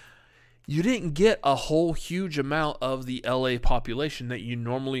 You didn't get a whole huge amount of the LA population that you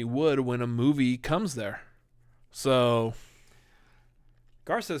normally would when a movie comes there. So,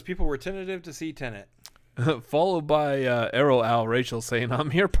 Gar says people were tentative to see Tenet. followed by Arrow Al Rachel saying,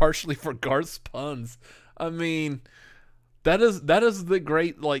 "I'm here partially for Garth's puns." I mean, that is the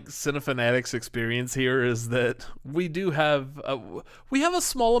great like Cinefanatics experience here, is that we do have a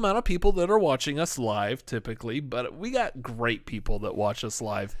small amount of people that are watching us live typically, but we got great people that watch us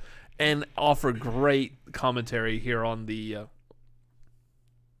live and offer great commentary here on the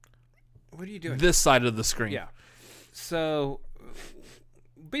What are you doing? this side of the screen. Yeah. So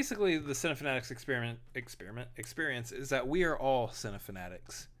basically, the Cinefanatics experience is that we are all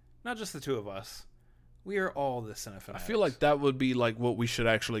Cinefanatics, not just the two of us. We are all the Cinefanatics. I feel like that would be like what we should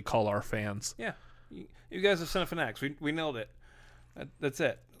actually call our fans. Yeah, you guys are Cinefanatics. We nailed it. That's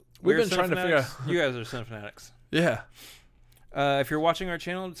it. We've We're been trying to figure out. You guys are Cinefanatics. Yeah. If you're watching our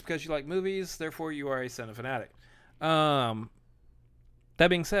channel, it's because you like movies. Therefore, you are a Cinefanatic. That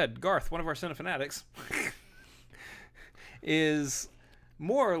being said, Garth, one of our Cinefanatics, is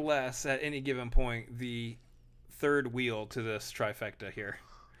more or less at any given point the third wheel to this trifecta here.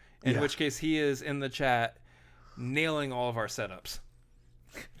 In which case, he is in the chat nailing all of our setups.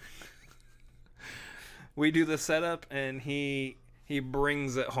 We do the setup, and he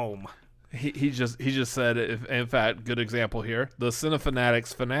brings it home. He just said, in fact, good example here, the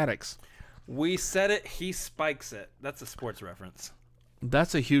Cinefanatics fanatics. We set it, he spikes it. That's a sports reference.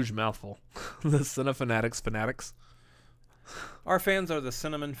 That's a huge mouthful. The Cinefanatics fanatics. Our fans are the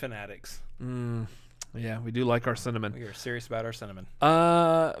cinnamon fanatics. Yeah, we do like our cinnamon. We are serious about our cinnamon.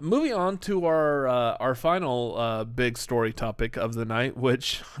 Moving on to our final big story topic of the night,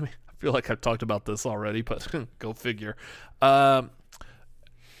 which I feel like I've talked about this already, but go figure.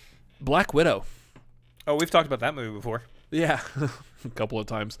 Black Widow. Oh, we've talked about that movie before. Yeah, a couple of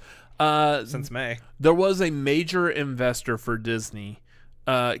times. Since May. There was a major investor for Disney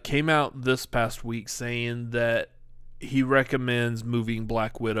came out this past week saying that he recommends moving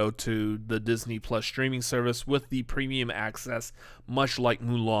Black Widow to the Disney Plus streaming service with the premium access, much like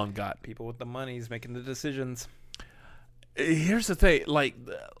Mulan got. People with the money's making the decisions. Here's the thing, like,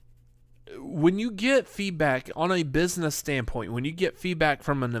 when you get feedback on a business standpoint, when you get feedback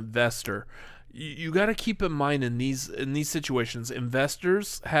from an investor, you got to keep in mind in these situations,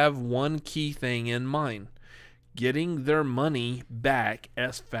 investors have one key thing in mind: getting their money back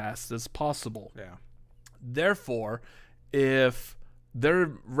as fast as possible. Yeah. Therefore, if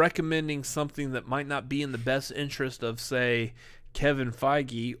they're recommending something that might not be in the best interest of, say, Kevin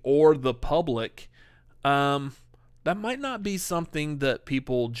Feige or the public, that might not be something that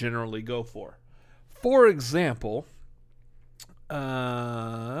people generally go for. For example,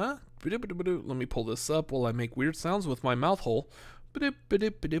 let me pull this up while I make weird sounds with my mouth hole. We're going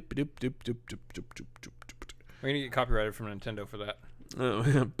to get copyrighted from Nintendo for that.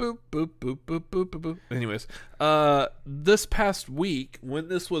 Boop, boop, boop, boop, boop, boop, boop. Anyways, this past week, when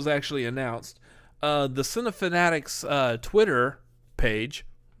this was actually announced, the Cinefanatics Twitter page,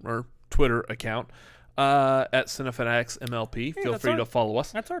 or Twitter account, at Cinefanatics MLP. Feel free to follow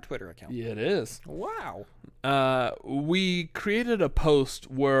us. That's our Twitter account. Yeah, it is. Wow. We created a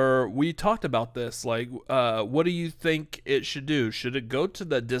post where we talked about this. Like, what do you think it should do? Should it go to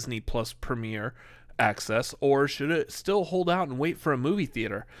the Disney Plus premiere access, or should it still hold out and wait for a movie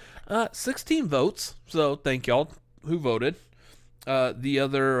theater? 16 votes, so thank y'all who voted. The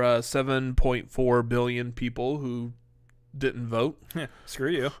other 7.4 billion people who didn't vote.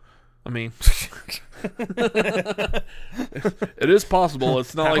 Screw you. I mean, it is possible.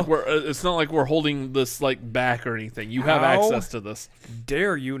 It's not like we're holding this like back or anything. You have access to this.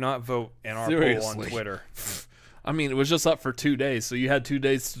 Dare you not vote in our poll on Twitter? I mean, it was just up for 2 days, so you had 2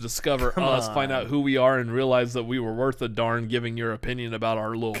 days to discover us, find out who we are, and realize that we were worth a darn giving your opinion about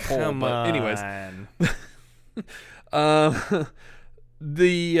our little poll. But anyways,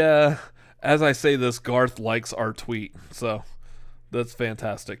 as I say this, Garth likes our tweet, so that's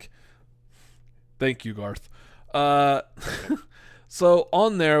fantastic. Thank you, Garth. So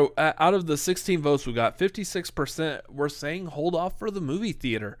on there, out of the 16 votes we got, 56% were saying hold off for the movie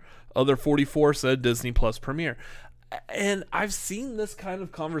theater. Other 44 said Disney Plus premiere. And I've seen this kind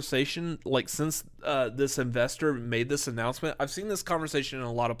of conversation, like, since this investor made this announcement. I've seen this conversation in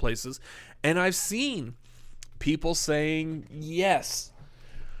a lot of places, and I've seen people saying, yes,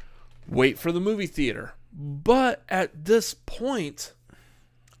 wait for the movie theater. But at this point,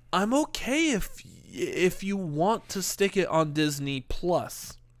 I'm okay if you want to stick it on Disney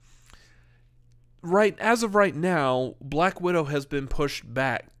Plus. As of right now, Black Widow has been pushed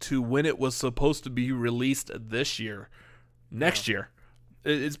back to when it was supposed to be released this year. Next year.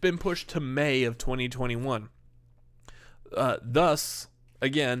 It's been pushed to May of 2021. Thus,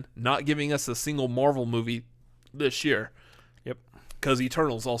 again, not giving us a single Marvel movie this year. Yep. Because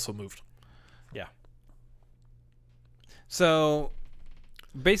Eternals also moved. Yeah. So,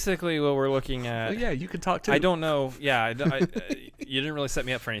 basically what we're looking at... yeah, you can talk too. I don't know. Yeah, you didn't really set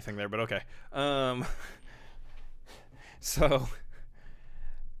me up for anything there, but okay. So,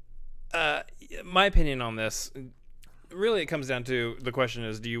 my opinion on this, really it comes down to, the question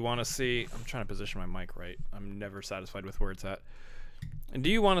is, do you want to see... I'm trying to position my mic right. I'm never satisfied with where it's at. Do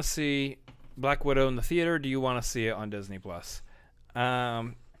you want to see Black Widow in the theater, or do you want to see it on Disney+?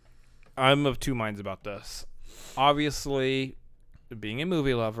 I'm of two minds about this. Obviously, being a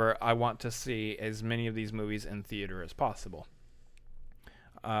movie lover, I want to see as many of these movies in theater as possible.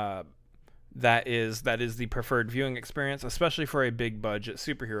 That is the preferred viewing experience, especially for a big budget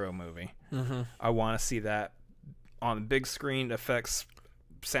superhero movie. Mm-hmm. I want to see that on the big screen, effects,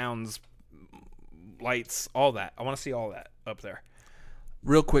 sounds, lights, all that. I want to see all that up there.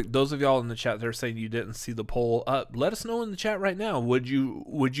 Real quick, those of y'all in the chat that are saying you didn't see the poll, let us know in the chat right now. Would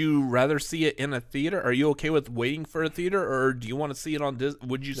you rather see it in a theater? Are you okay with waiting for a theater, or do you want to see it on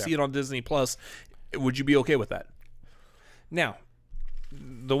would you see it on Disney Plus? Would you be okay with that? Now,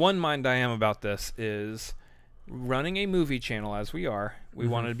 the one mind I am about this is running a movie channel as we are. We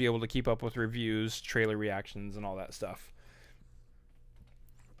wanted to be able to keep up with reviews, trailer reactions, and all that stuff.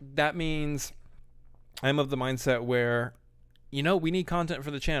 That means I'm of the mindset where, we need content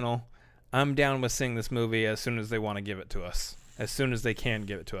for the channel. I'm down with seeing this movie as soon as they want to give it to us, as soon as they can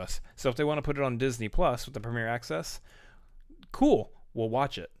give it to us. So if they want to put it on Disney Plus with the premiere access, cool, we'll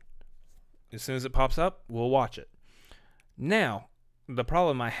watch it. As soon as it pops up, we'll watch it. Now, the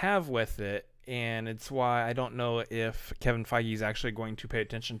problem I have with it, and it's why I don't know if Kevin Feige is actually going to pay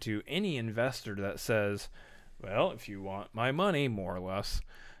attention to any investor that says, well, if you want my money, more or less,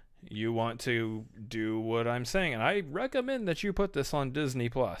 you want to do what I'm saying, and I recommend that you put this on Disney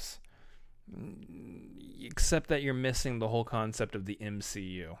Plus. except that you're missing the whole concept of the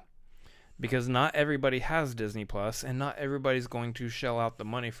MCU. Because not everybody has Disney Plus, and not everybody's going to shell out the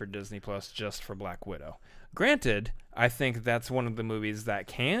money for Disney Plus just for Black Widow. Granted, I think that's one of the movies that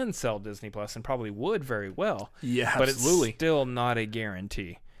can sell Disney Plus and probably would very well. Yeah, but absolutely. It's still not a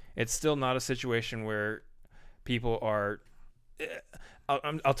guarantee. It's still not a situation where people are...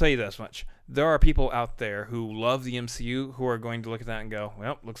 I'll tell you this much. There are people out there who love the MCU who are going to look at that and go,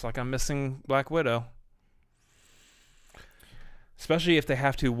 well, looks like I'm missing Black Widow. Especially if they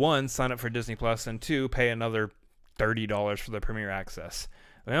have to, 1, sign up for Disney Plus, and 2, pay another $30 for the premiere access.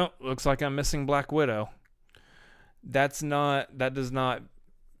 Well, looks like I'm missing Black Widow. That does not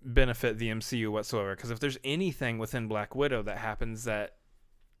benefit the MCU whatsoever. Because if there's anything within Black Widow that happens that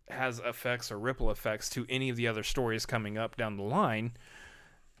has effects or ripple effects to any of the other stories coming up down the line,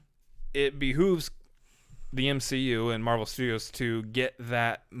 it behooves the MCU and Marvel Studios to get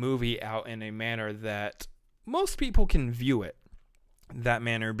that movie out in a manner that most people can view it. That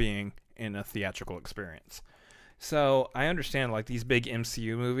manner being in a theatrical experience. So I understand, like, these big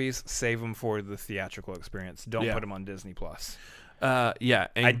MCU movies, save them for the theatrical experience. Don't put them on Disney Plus. Yeah.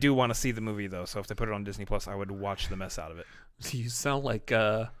 I do want to see the movie though, so if they put it on Disney Plus, I would watch the mess out of it. You sound like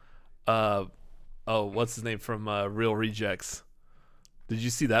what's his name from Real Rejects? Did you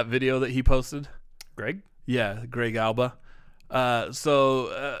see that video that he posted? Greg? Yeah, Greg Alba.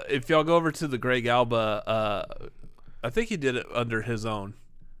 So if y'all go over to the Greg Alba, I think he did it under his own,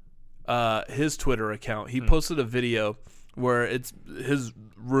 his Twitter account. He posted a video where it's his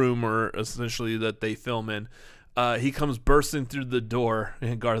room, or essentially that they film in. He comes bursting through the door,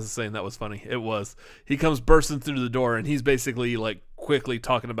 and Garth is saying that was funny. It was. He comes bursting through the door, and he's basically like quickly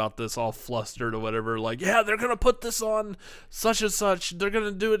talking about this, all flustered or whatever. Like, yeah, they're gonna put this on such and such. They're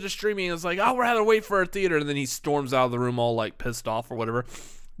gonna do it to streaming. It's like, oh, we're having to wait for a theater, and then he storms out of the room all like pissed off or whatever.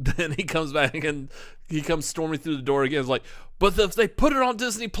 Then he comes back and he comes storming through the door again. It's like, but if they put it on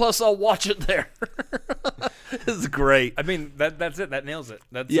Disney Plus, I'll watch it there. It's great. I mean, that's it. That nails it.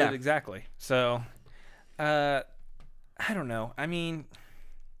 That's it exactly. So, I don't know. I mean,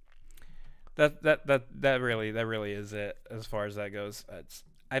 that really is it as far as that goes.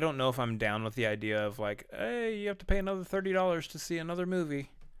 I don't know if I'm down with the idea of like, hey, you have to pay another $30 to see another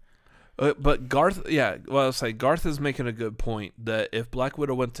movie. But Garth, I'll say Garth is making a good point that if Black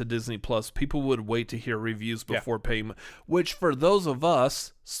Widow went to Disney Plus, people would wait to hear reviews before paying. Which, for those of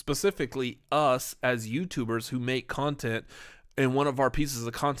us, specifically us as YouTubers who make content, and one of our pieces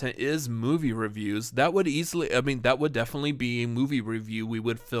of content is movie reviews, that would definitely be a movie review we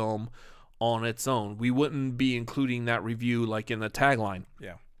would film on its own. We wouldn't be including that review like in the tagline.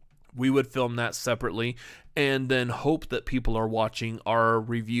 Yeah. We would film that separately and then hope that people are watching our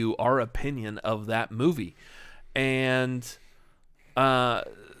review, our opinion of that movie. And that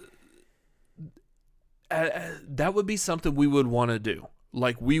would be something we would want to do.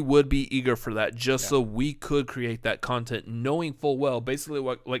 Like, we would be eager for that just so we could create that content, knowing full well, basically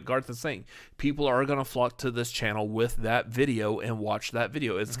what like Garth is saying, people are going to flock to this channel with that video and watch that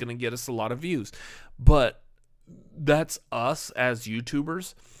video. It's going to get us a lot of views. But that's us as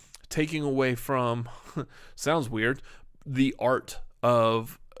YouTubers taking away from, sounds weird, the art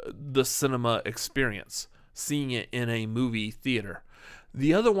of the cinema experience, seeing it in a movie theater.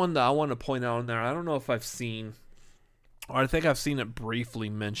 The other one that I want to point out in there, I don't know if I've seen, or I think I've seen it briefly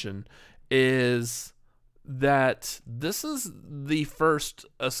mentioned, is that this is the first,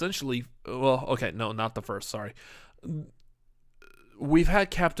 essentially, well, okay, no, not the first, sorry. We've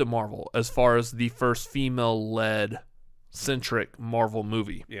had Captain Marvel as far as the first female-led centric Marvel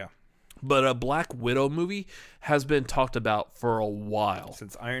movie. Yeah. But a Black Widow movie has been talked about for a while.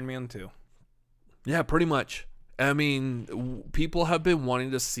 Since Iron Man 2. Yeah, pretty much. I mean, people have been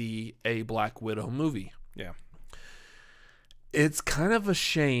wanting to see a Black Widow movie. Yeah. It's kind of a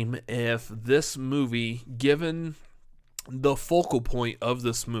shame if this movie, given the focal point of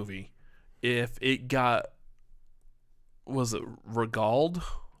this movie, if it got, was it regaled?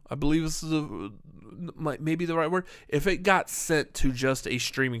 I believe this is maybe the right word. If it got sent to just a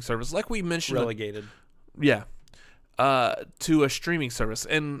streaming service, like we mentioned, relegated, to a streaming service,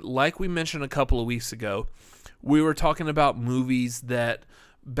 and like we mentioned a couple of weeks ago, we were talking about movies that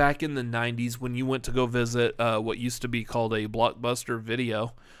back in the 90s, when you went to go visit what used to be called a Blockbuster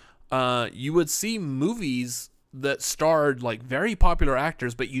Video, you would see movies that starred like very popular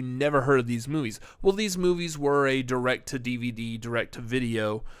actors, but you never heard of these movies. Well, these movies were a direct-to-DVD,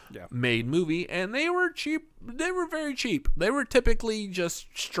 direct-to-video made movie, and they were cheap. They were very cheap. They were typically just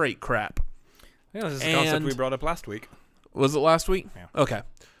straight crap. Yeah, this is a concept we brought up last week. Was it last week? Yeah. Okay.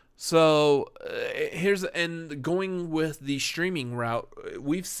 So and going with the streaming route,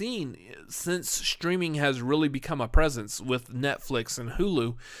 we've seen since streaming has really become a presence with Netflix and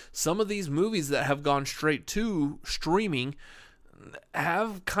Hulu, some of these movies that have gone straight to streaming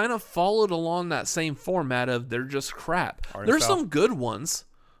have kind of followed along that same format of they're just crap. There's some good ones.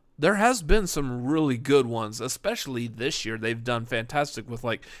 There has been some really good ones, especially this year. They've done fantastic with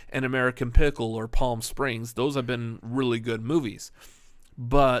like An American Pickle or Palm Springs. Those have been really good movies.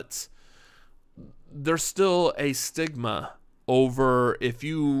 But there's still a stigma over if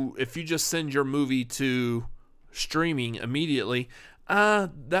you just send your movie to streaming immediately,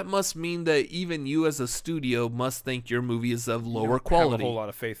 that must mean that even you as a studio must think your movie is of lower quality. Have a whole lot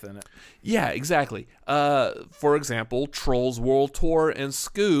of faith in it. Yeah, exactly. For example, Trolls World Tour and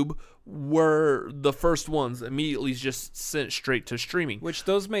Scoob were the first ones immediately just sent straight to streaming. Which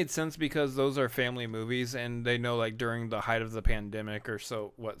those made sense because those are family movies, and they know like during the height of the pandemic or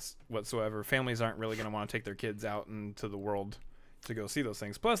so whatsoever, families aren't really going to want to take their kids out into the world to go see those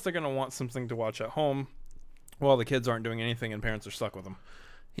things. Plus, they're going to want something to watch at home while the kids aren't doing anything and parents are stuck with them.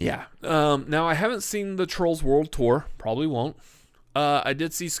 Yeah. Now, I haven't seen the Trolls World Tour. Probably won't. I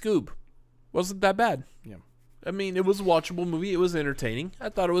did see Scoob. Wasn't that bad. Yeah. I mean, it was a watchable movie. It was entertaining. I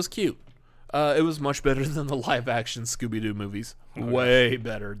thought it was cute. It was much better than the live-action Scooby-Doo movies. Way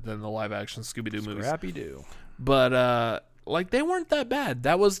better than the live-action Scooby-Doo movies. Scrappy-Doo. But, they weren't that bad.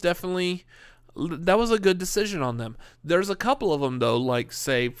 That was a good decision on them. There's a couple of them, though, like,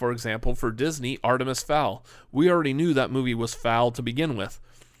 say, for example, for Disney, Artemis Fowl. We already knew that movie was foul to begin with.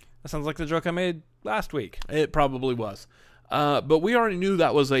 That sounds like the joke I made last week. It probably was. But we already knew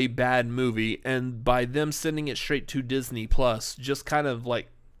that was a bad movie, and by them sending it straight to Disney Plus, just kind of like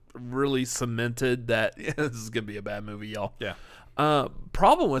really cemented that this is gonna be a bad movie, y'all. Yeah.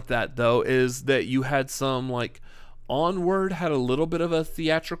 Problem with that though is that you had some like Onward had a little bit of a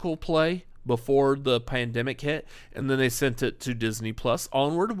theatrical play before the pandemic hit, and then they sent it to Disney Plus.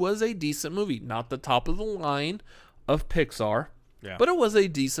 Onward was a decent movie, not the top of the line of Pixar, but it was a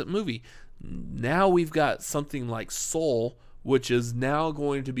decent movie. Now we've got something like Soul, which is now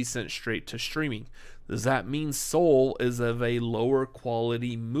going to be sent straight to streaming. Does that mean Soul is of a lower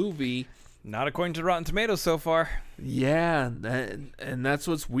quality movie? Not according to Rotten Tomatoes so far. Yeah, and that's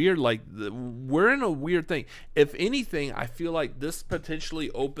what's weird. Like, we're in a weird thing. If anything, I feel like this potentially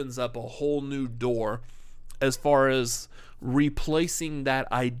opens up a whole new door as far as replacing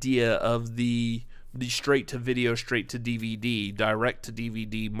that idea of the straight to video, straight to DVD, direct to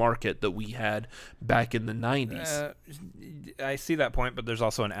DVD market that we had back in the 90s. I see that point, but there's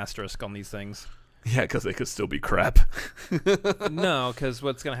also an asterisk on these things. Yeah, because they could still be crap. No, because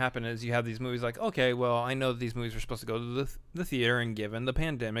what's going to happen is you have these movies like, okay, well, I know that these movies are supposed to go to the theater, and given the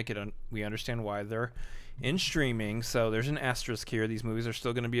pandemic, we understand why they're in streaming, so there's an asterisk here. These movies are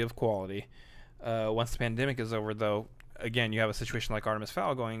still going to be of quality. Once the pandemic is over, though, again, you have a situation like Artemis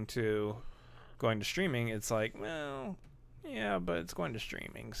Fowl going to streaming. It's like, well, yeah, but it's going to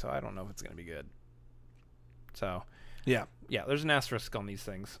streaming, so I don't know if it's going to be good. So, yeah, there's an asterisk on these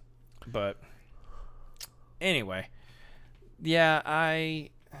things. But anyway, yeah, I'm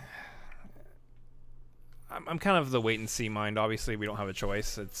kind of the wait and see mind. Obviously, we don't have a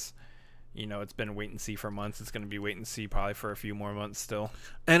choice. It's been wait and see for months. It's going to be wait and see probably for a few more months still.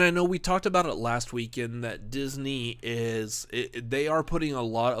 And I know we talked about it last weekend that Disney they are putting a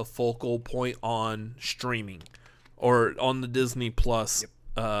lot of focal point on streaming or on the Disney Plus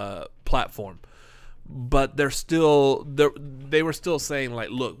platform. But they were still saying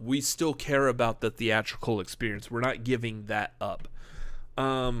like, look, we still care about the theatrical experience. We're not giving that up.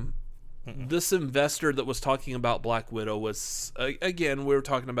 This investor that was talking about Black Widow was, again, we were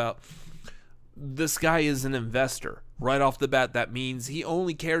talking about this guy is an investor. Right off the bat, that means he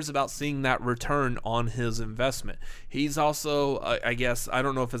only cares about seeing that return on his investment. He's also, I guess, I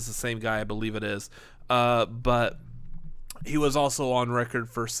don't know if it's the same guy, I believe it is, but he was also on record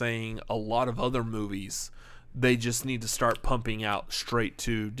for saying a lot of other movies, they just need to start pumping out straight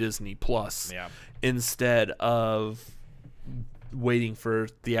to Disney Plus instead of waiting for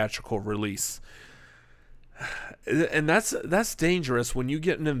theatrical release. And that's dangerous when you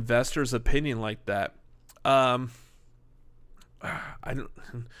get an investor's opinion like that. I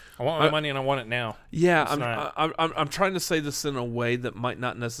want my money and I want it now. Yeah, I'm trying to say this in a way that might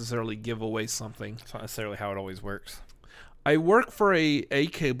not necessarily give away something. It's not necessarily how it always works. I work for a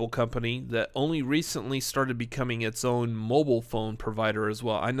cable company that only recently started becoming its own mobile phone provider as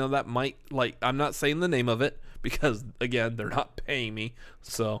well. I know that might, I'm not saying the name of it because, again, they're not paying me.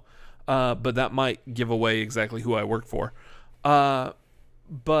 So, but that might give away exactly who I work for. But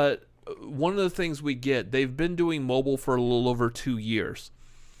one of the things we get, they've been doing mobile for a little over 2 years.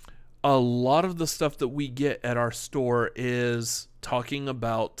 a lot of the stuff that we get at our store is talking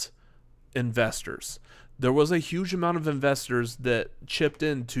about investors. There was a huge amount of investors that chipped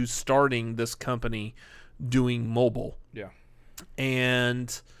into starting this company doing mobile. Yeah.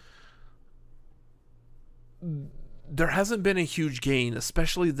 And there hasn't been a huge gain,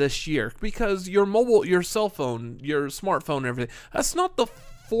 especially this year, because your mobile, your cell phone, your smartphone, everything, that's not the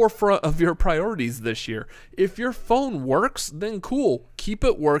forefront of your priorities this year. If your phone works, then cool, keep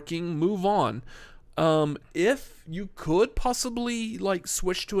it working, move on. If you could possibly like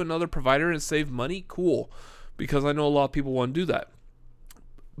switch to another provider and save money, cool, because I know a lot of people want to do that.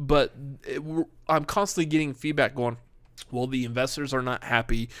 But I'm constantly getting feedback going, well, the investors are not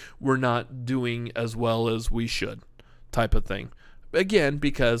happy, we're not doing as well as we should, type of thing. Again,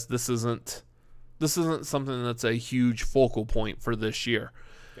 because this isn't something that's a huge focal point for this year.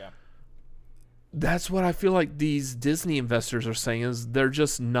 Yeah. That's what I feel like these Disney investors are saying, is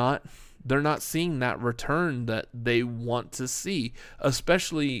they're not seeing that return that they want to see,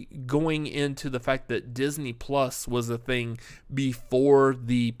 especially going into the fact that Disney Plus was a thing before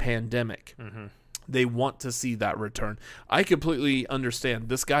the pandemic. Mm-hmm. They want to see that return. I completely understand.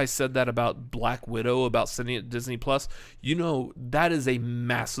 This guy said that about Black Widow, about sending it to Disney Plus. You know, that is a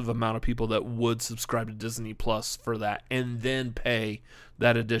massive amount of people that would subscribe to Disney Plus for that and then pay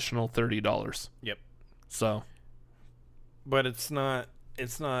that additional $30. Yep. So, but it's not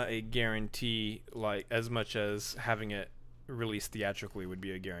a guarantee, like as much as having it released theatrically would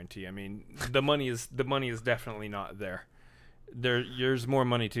be a guarantee. I mean, the money is definitely not there. There's more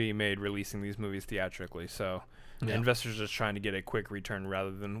money to be made releasing these movies theatrically, so investors are just trying to get a quick return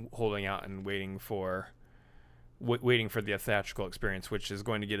rather than holding out and waiting for the theatrical experience, which is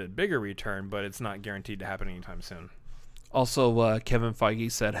going to get a bigger return, but it's not guaranteed to happen anytime soon. Also, Kevin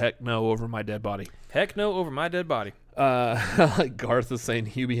Feige said, "Heck no over my dead body." Heck no over my dead body. Like Garth is saying,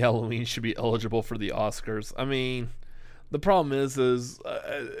 Hubie Halloween should be eligible for the Oscars. I mean, the problem is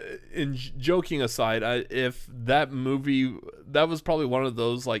in joking aside, if that movie, that was probably one of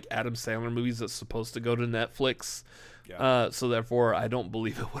those like Adam Sandler movies that's supposed to go to Netflix. Yeah. So therefore, I don't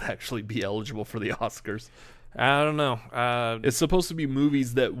believe it would actually be eligible for the Oscars. I don't know. It's supposed to be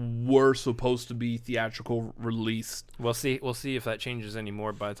movies that were supposed to be theatrical released. We'll see if that changes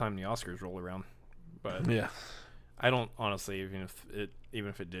anymore by the time the Oscars roll around. But yeah, I don't honestly, even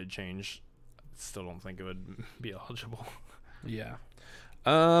if it did change, still don't think it would be eligible. Yeah.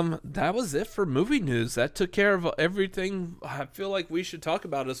 That was it for movie news. That took care of everything I feel like we should talk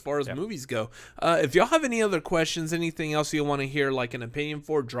about as far as movies go. If y'all have any other questions, anything else you want to hear, like an opinion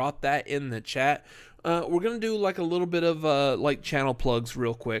for, drop that in the chat. We're going to do like a little bit of like channel plugs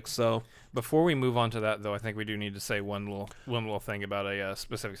real quick. So before we move on to that, though, I think we do need to say one little thing about a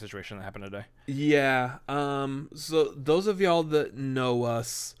specific situation that happened today. Yeah. So those of y'all that know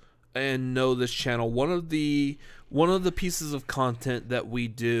us and know this channel, one of the pieces of content that we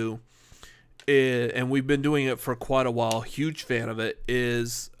do, and we've been doing it for quite a while, huge fan of it,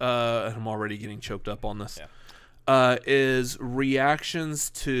 is and I'm already getting choked up on this. Yeah. Is reactions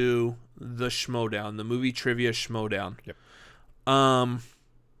to the Schmodown, the movie trivia Schmodown. Yep.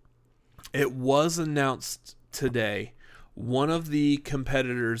 It was announced today, one of the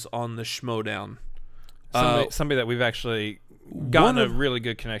competitors on the Schmodown, somebody that we've actually gotten a really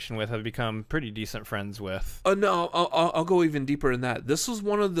good connection with, have become pretty decent friends with. No, I'll go even deeper in that. This was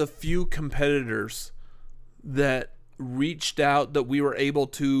one of the few competitors that reached out that we were able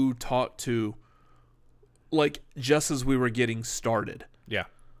to talk to, like, just as we were getting started. Yeah.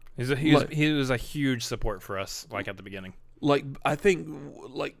 He was a huge support for us, like, at the beginning. Like, I think,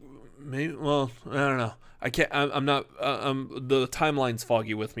 like, maybe, well, I don't know. I'm not, the timeline's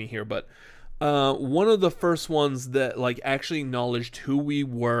foggy with me here, but one of the first ones that like actually acknowledged who we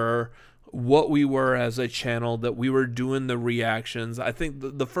were, what we were as a channel, that we were doing the reactions. I think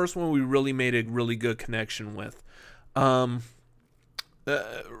the first one we really made a really good connection with. Damn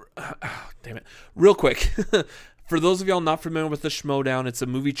it. Real quick. For those of y'all not familiar with the Schmodown, it's a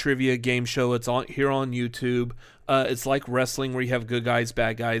movie trivia game show. It's on YouTube. It's like wrestling where you have good guys,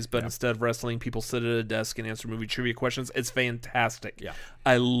 bad guys, but instead of wrestling, people sit at a desk and answer movie trivia questions. It's fantastic. Yeah.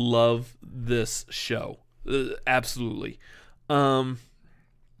 I love this show. Absolutely. So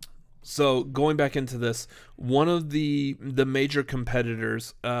going back into this, one of the major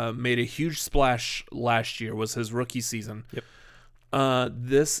competitors made a huge splash last year, was his rookie season. Yep.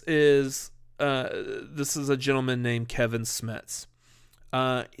 This is a gentleman named Kevin Smets.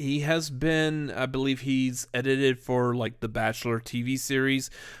 He has been, I believe he's edited for like the Bachelor TV series,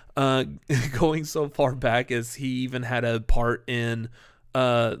 going so far back as he even had a part in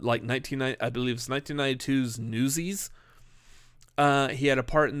like I believe it's 1992's Newsies. He had a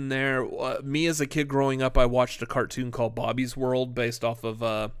part in there. Me as a kid growing up, I watched a cartoon called Bobby's World based off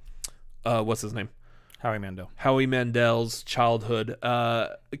of what's his name? Howie Mandel. Howie Mandel's childhood.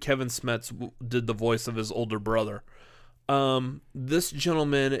 Kevin Smets did the voice of his older brother. This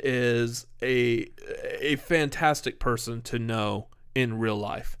gentleman is a fantastic person to know in real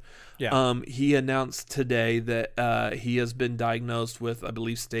life. Yeah. He announced today that he has been diagnosed with, I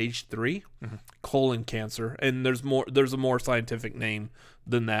believe, stage 3 colon cancer, and there's a more scientific name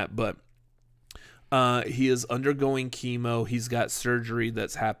than that, but he is undergoing chemo. He's got surgery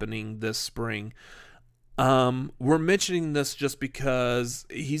that's happening this spring. We're mentioning this just because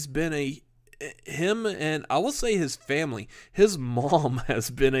he's been him and I will say his family, his mom has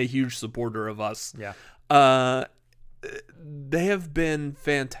been a huge supporter of us. Yeah. They have been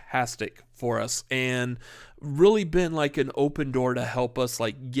fantastic for us and really been like an open door to help us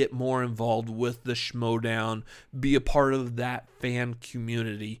like get more involved with the Schmodown, be a part of that fan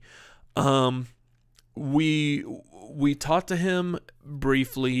community. We talked to him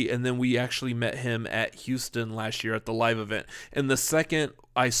briefly, and then we actually met him at Houston last year at the live event. And the second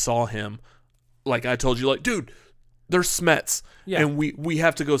I saw him, like I told you, like, dude, there's Smets, Yeah. and we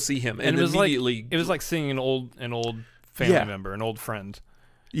have to go see him. And it was immediately, it was like seeing an old family Yeah. member, an old friend.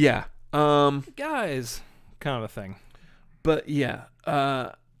 yeah, Guys, kind of a thing. but yeah,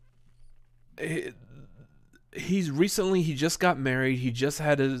 he just got married. He just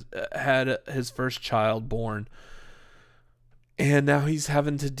had his first child born, and now he's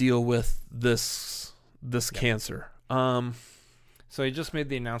having to deal with this cancer. So he just made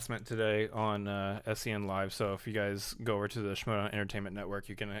the announcement today on SEN Live. So if you guys go over to the Schmodown Entertainment Network,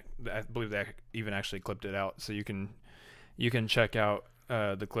 you can, I believe they even actually clipped it out. So you can check out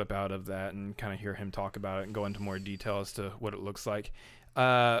the clip out of that and kind of hear him talk about it and go into more detail as to what it looks like.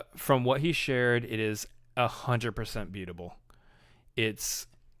 From what he shared, it is 100% beatable. It's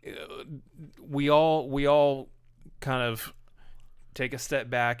we all kind of take a step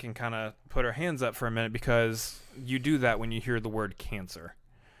back and kind of put our hands up for a minute, because you do that when you hear the word cancer.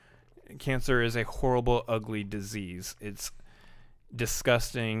 Cancer is a horrible, ugly disease. It's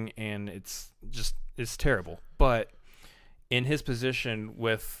disgusting and it's terrible. But in his position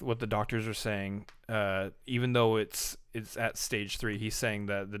with what the doctors are saying, even though it's at stage 3, he's saying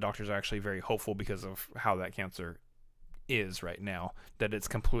that the doctors are actually very hopeful because of how that cancer is right now, that it's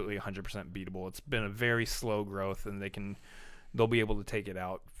completely 100% beatable. It's been a very slow growth, and they'll be able to take it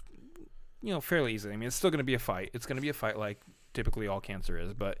out, fairly easily. I mean, it's still going to be a fight. It's going to be a fight like typically all cancer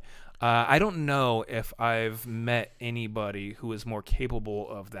is, but I don't know if I've met anybody who is more capable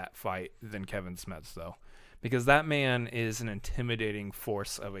of that fight than Kevin Smets, though, because that man is an intimidating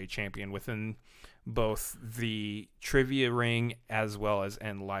force of a champion within both the trivia ring as well as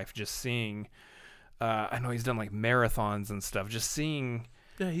in life. Just seeing, I know he's done like marathons and stuff, just seeing.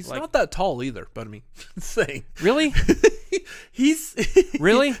 Yeah, he's like, not that tall either, but I mean, saying. Really? He's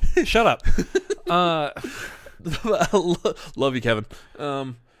Really? Shut up. Love you, Kevin.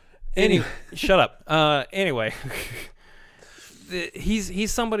 Anyway, shut up. Anyway,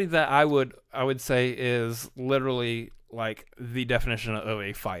 he's somebody that I would say is literally like the definition of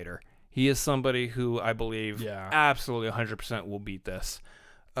a fighter. He is somebody who I believe absolutely 100% will beat this.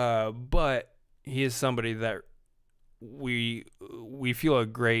 But he is somebody that we feel a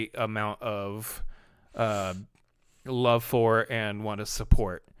great amount of love for and want to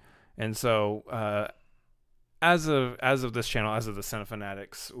support. And so as of this channel, as of the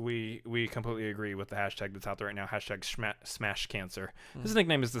Cinefanatics, we completely agree with the hashtag that's out there right now, hashtag Smash Cancer. His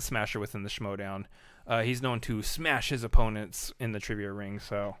nickname is the Smasher within the Schmodown. He's known to smash his opponents in the trivia ring,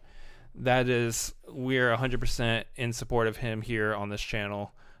 so we're 100% in support of him here on this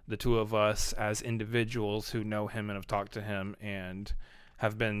channel. The two of us as individuals who know him and have talked to him and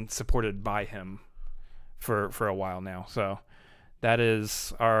have been supported by him for a while now. So that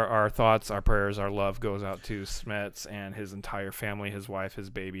is our thoughts, our prayers, our love goes out to Smets and his entire family, his wife, his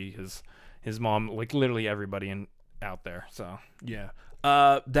baby, his mom, like literally everybody out there. So yeah.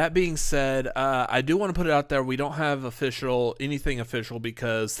 That being said, I do want to put it out there. We don't have anything official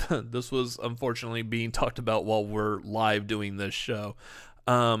because this was unfortunately being talked about while we're live doing this show.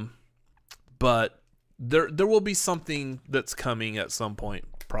 But there will be something that's coming at some point,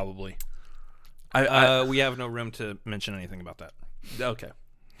 probably. We have no room to mention anything about that. Okay.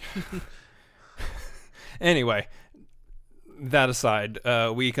 Anyway, that aside,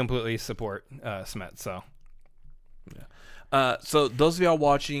 we completely support Smet. So, yeah. So those of y'all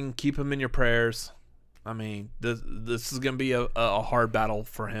watching, keep him in your prayers. I mean, this is gonna be a hard battle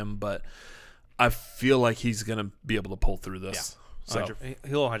for him, but I feel like he's gonna be able to pull through this. Yeah. So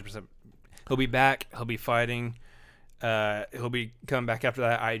he'll 100%. He'll be back. He'll be fighting. He'll be coming back after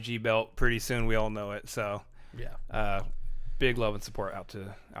that IG belt pretty soon. We all know it. So Yeah. Big love and support out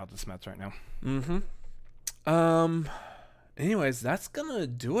to Smets right now. Anyways, that's gonna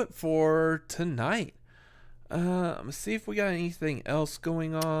do it for tonight. Let's see if we got anything else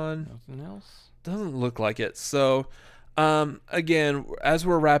going on. Nothing else? Doesn't look like it. So, again, as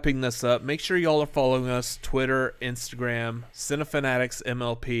we're wrapping this up, make sure y'all are following us: Twitter, Instagram, Cinefanatics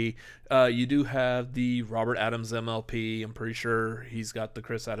MLP. You do have the Robert Adams MLP. I'm pretty sure he's got the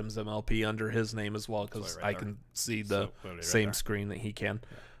Chris Adams MLP under his name as well, because I can see the same screen that he can.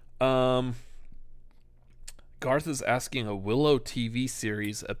 Garth is asking a Willow TV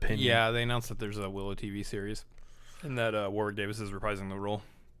series opinion. Yeah, they announced that there's a Willow TV series, and that Warwick Davis is reprising the role.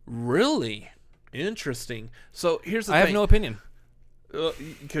 Really? Interesting. So here's the thing. I have no opinion.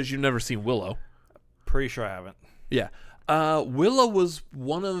 Because you've never seen Willow. Pretty sure I haven't. Yeah. Willow was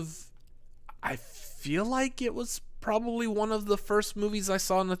one of... I feel like it was probably one of the first movies I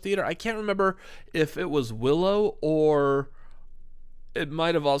saw in the theater. I can't remember if it was Willow or... It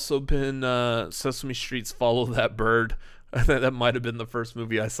might have also been Sesame Street's Follow That Bird. That might have been the first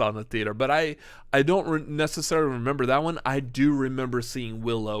movie I saw in the theater. But I don't necessarily remember that one. I do remember seeing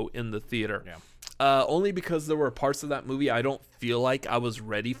Willow in the theater. Yeah. Only because there were parts of that movie I don't feel like I was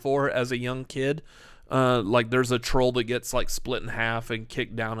ready for as a young kid. Like there's a troll that gets like split in half and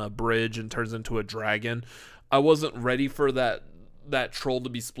kicked down a bridge and turns into a dragon. I wasn't ready for that troll to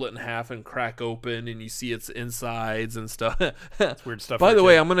be split in half and crack open and you see its insides and stuff. That's weird stuff. By the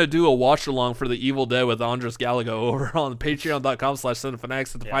way, I'm going to do a watch along for The Evil Dead with Andres Gallego over on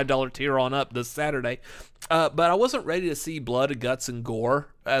patreon.com/cinefanatics at the $5 tier on up this Saturday. But I wasn't ready to see blood, guts, and gore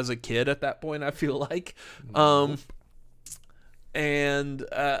as a kid at that point, I feel like. And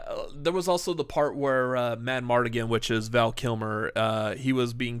there was also the part where Mad Mardigan, which is Val Kilmer, he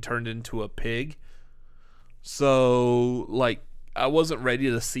was being turned into a pig. So, like, I wasn't ready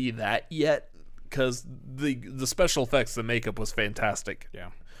to see that yet because the special effects, the makeup was fantastic.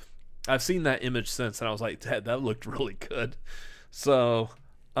 Yeah. I've seen that image since, and I was like, that looked really good. So,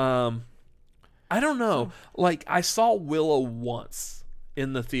 I don't know. Like, I saw Willow once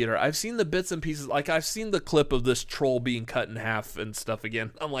in the theater. I've seen the bits and pieces. Like, I've seen the clip of this troll being cut in half and stuff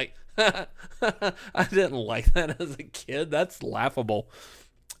again. I'm like, I didn't like that as a kid. That's laughable.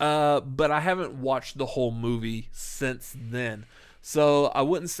 But I haven't watched the whole movie since then. So I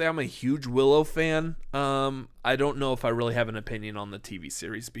wouldn't say I'm a huge Willow fan. I don't know if I really have an opinion on the TV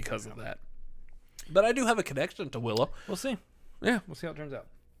series because of that. But I do have a connection to Willow. We'll see. Yeah. We'll see how it turns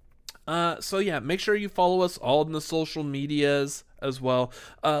out. So yeah, make sure you follow us all in the social medias as well.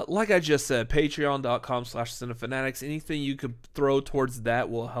 Like I just said, patreon.com/cinefanatics. Anything you could throw towards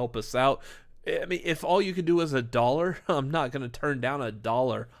that will help us out. I mean, if all you could do is $1, I'm not going to turn down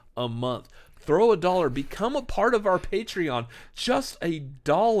 $1 a month. Throw $1. Become a part of our Patreon. Just $1.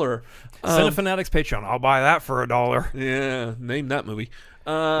 Cinefanatics Patreon. I'll buy that for $1. Yeah, name that movie.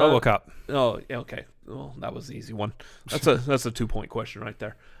 RoboCop. Oh, okay. Well, that was the easy one. That's a 2-point question right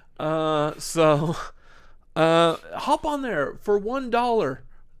there. So hop on there for $1.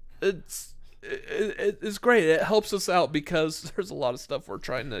 It's great. It helps us out because there's a lot of stuff we're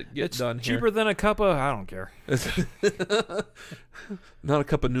trying to get done here. Cheaper than a cup of... I don't care. Not a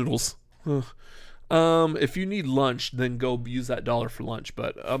cup of noodles. If you need lunch, then go use that $1 for lunch.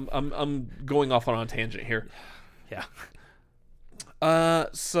 But I'm going off on a tangent here. Yeah.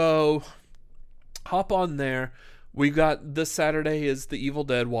 So hop on there. We got this Saturday is the Evil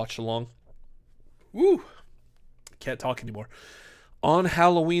Dead watch along. Woo! Can't talk anymore. On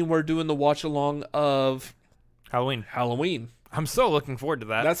Halloween, we're doing the watch along of Halloween. I'm so looking forward to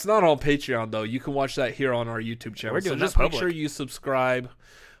that. That's not on Patreon though. You can watch that here on our YouTube channel. We're doing so just that make public. sure you subscribe.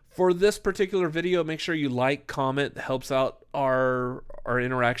 For this particular video, make sure you like, comment. It helps out our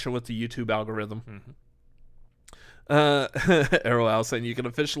interaction with the YouTube algorithm. Arrow Al saying you can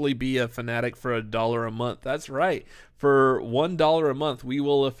officially be a fanatic for $1 a month. That's right. For $1 a month, we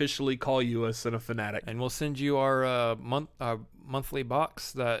will officially call you a Cinefanatic. And we'll send you our monthly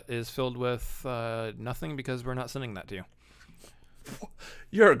box that is filled with nothing because we're not sending that to you.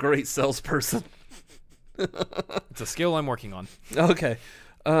 You're a great salesperson. It's a skill I'm working on. Okay.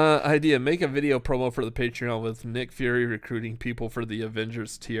 Idea: make a video promo for the Patreon with Nick Fury recruiting people for the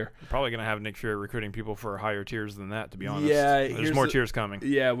Avengers tier. We're probably gonna have Nick Fury recruiting people for higher tiers than that, to be honest. Yeah, there's more tiers coming.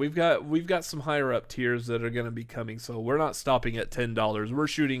 Yeah, we've got some higher up tiers that are gonna be coming, so we're not stopping at $10. We're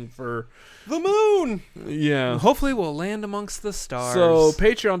shooting for the moon. Yeah. Hopefully we'll land amongst the stars. So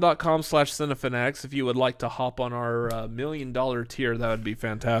patreon.com/cinefanatics. If you would like to hop on our $1 million tier, that would be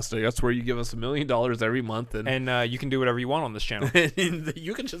fantastic. That's where you give us $1 million every month, and you can do whatever you want on this channel. And you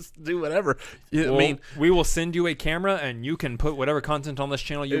you can just do whatever. I Well, mean, we will send you a camera, and you can put whatever content on this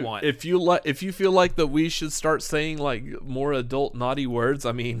channel you want. if you feel like that we should start saying like more adult naughty words,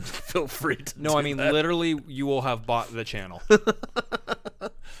 I mean, feel free to. No, do I mean that. literally, you will have bought the channel.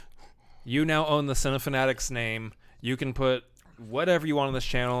 You now own the Cinefanatics name. You can put whatever you want on this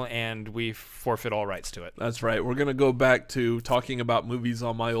channel, and we forfeit all rights to it. That's right. We're gonna go back to talking about movies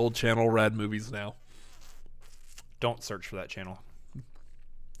on my old channel, Rad Movies now. Don't search for that channel.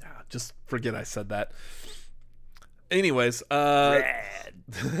 Just forget I said that. Anyways,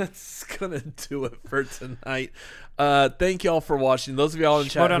 that's gonna do it for tonight. Thank y'all for watching. Those of y'all in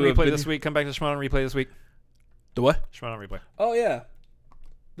chat Schmodown who have replay been... this week. Come back to Schmodown replay this week. The what? Schmodown replay. Oh yeah,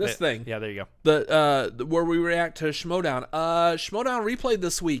 this thing. Yeah, there you go. The where we react to Schmodown. Schmodown replay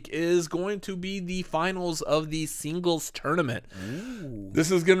this week is going to be the finals of the singles tournament. Ooh.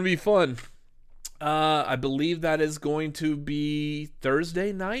 This is gonna be fun. I believe that is going to be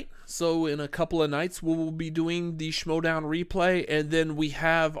Thursday night. So in a couple of nights, we will be doing the Schmodown replay, and then we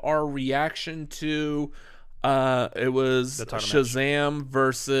have our reaction to it was Shazam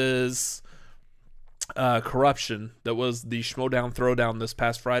versus Corruption. That was the Schmodown Throwdown this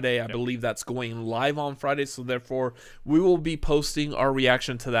past Friday. I believe that's going live on Friday, so therefore we will be posting our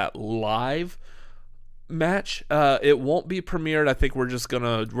reaction to that live match. It won't be premiered. I think we're just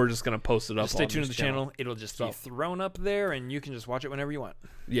gonna post it up. Just stay on tuned to this the channel. It'll just be thrown up there, and you can just watch it whenever you want.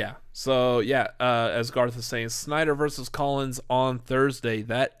 Yeah. So yeah, as Garth is saying, Snyder versus Collins on Thursday.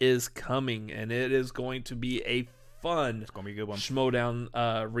 That is coming, and it is going to be a fun. It's gonna be a good one. Schmodown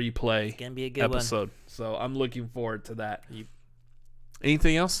replay. It's gonna be a good episode. So I'm looking forward to that.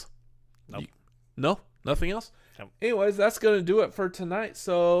 Anything else? Nope. No, nothing else. Nope. Anyways, that's gonna do it for tonight.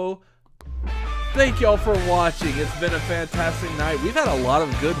 So. Thank y'all for watching. It's been a fantastic night. We've had a lot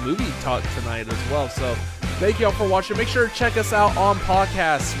of good movie talk tonight as well. So thank y'all for watching. Make sure to check us out on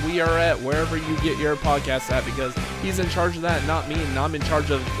podcasts. We are at wherever you get your podcasts at, because he's in charge of that, not me, and I'm in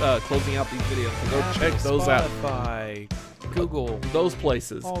charge of closing out these videos. So go check those out. Spotify, Google, those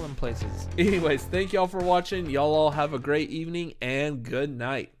places. all them places. Anyways, thank y'all for watching. Y'all all have a great evening and good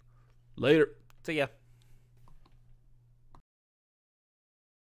night. Later. See ya.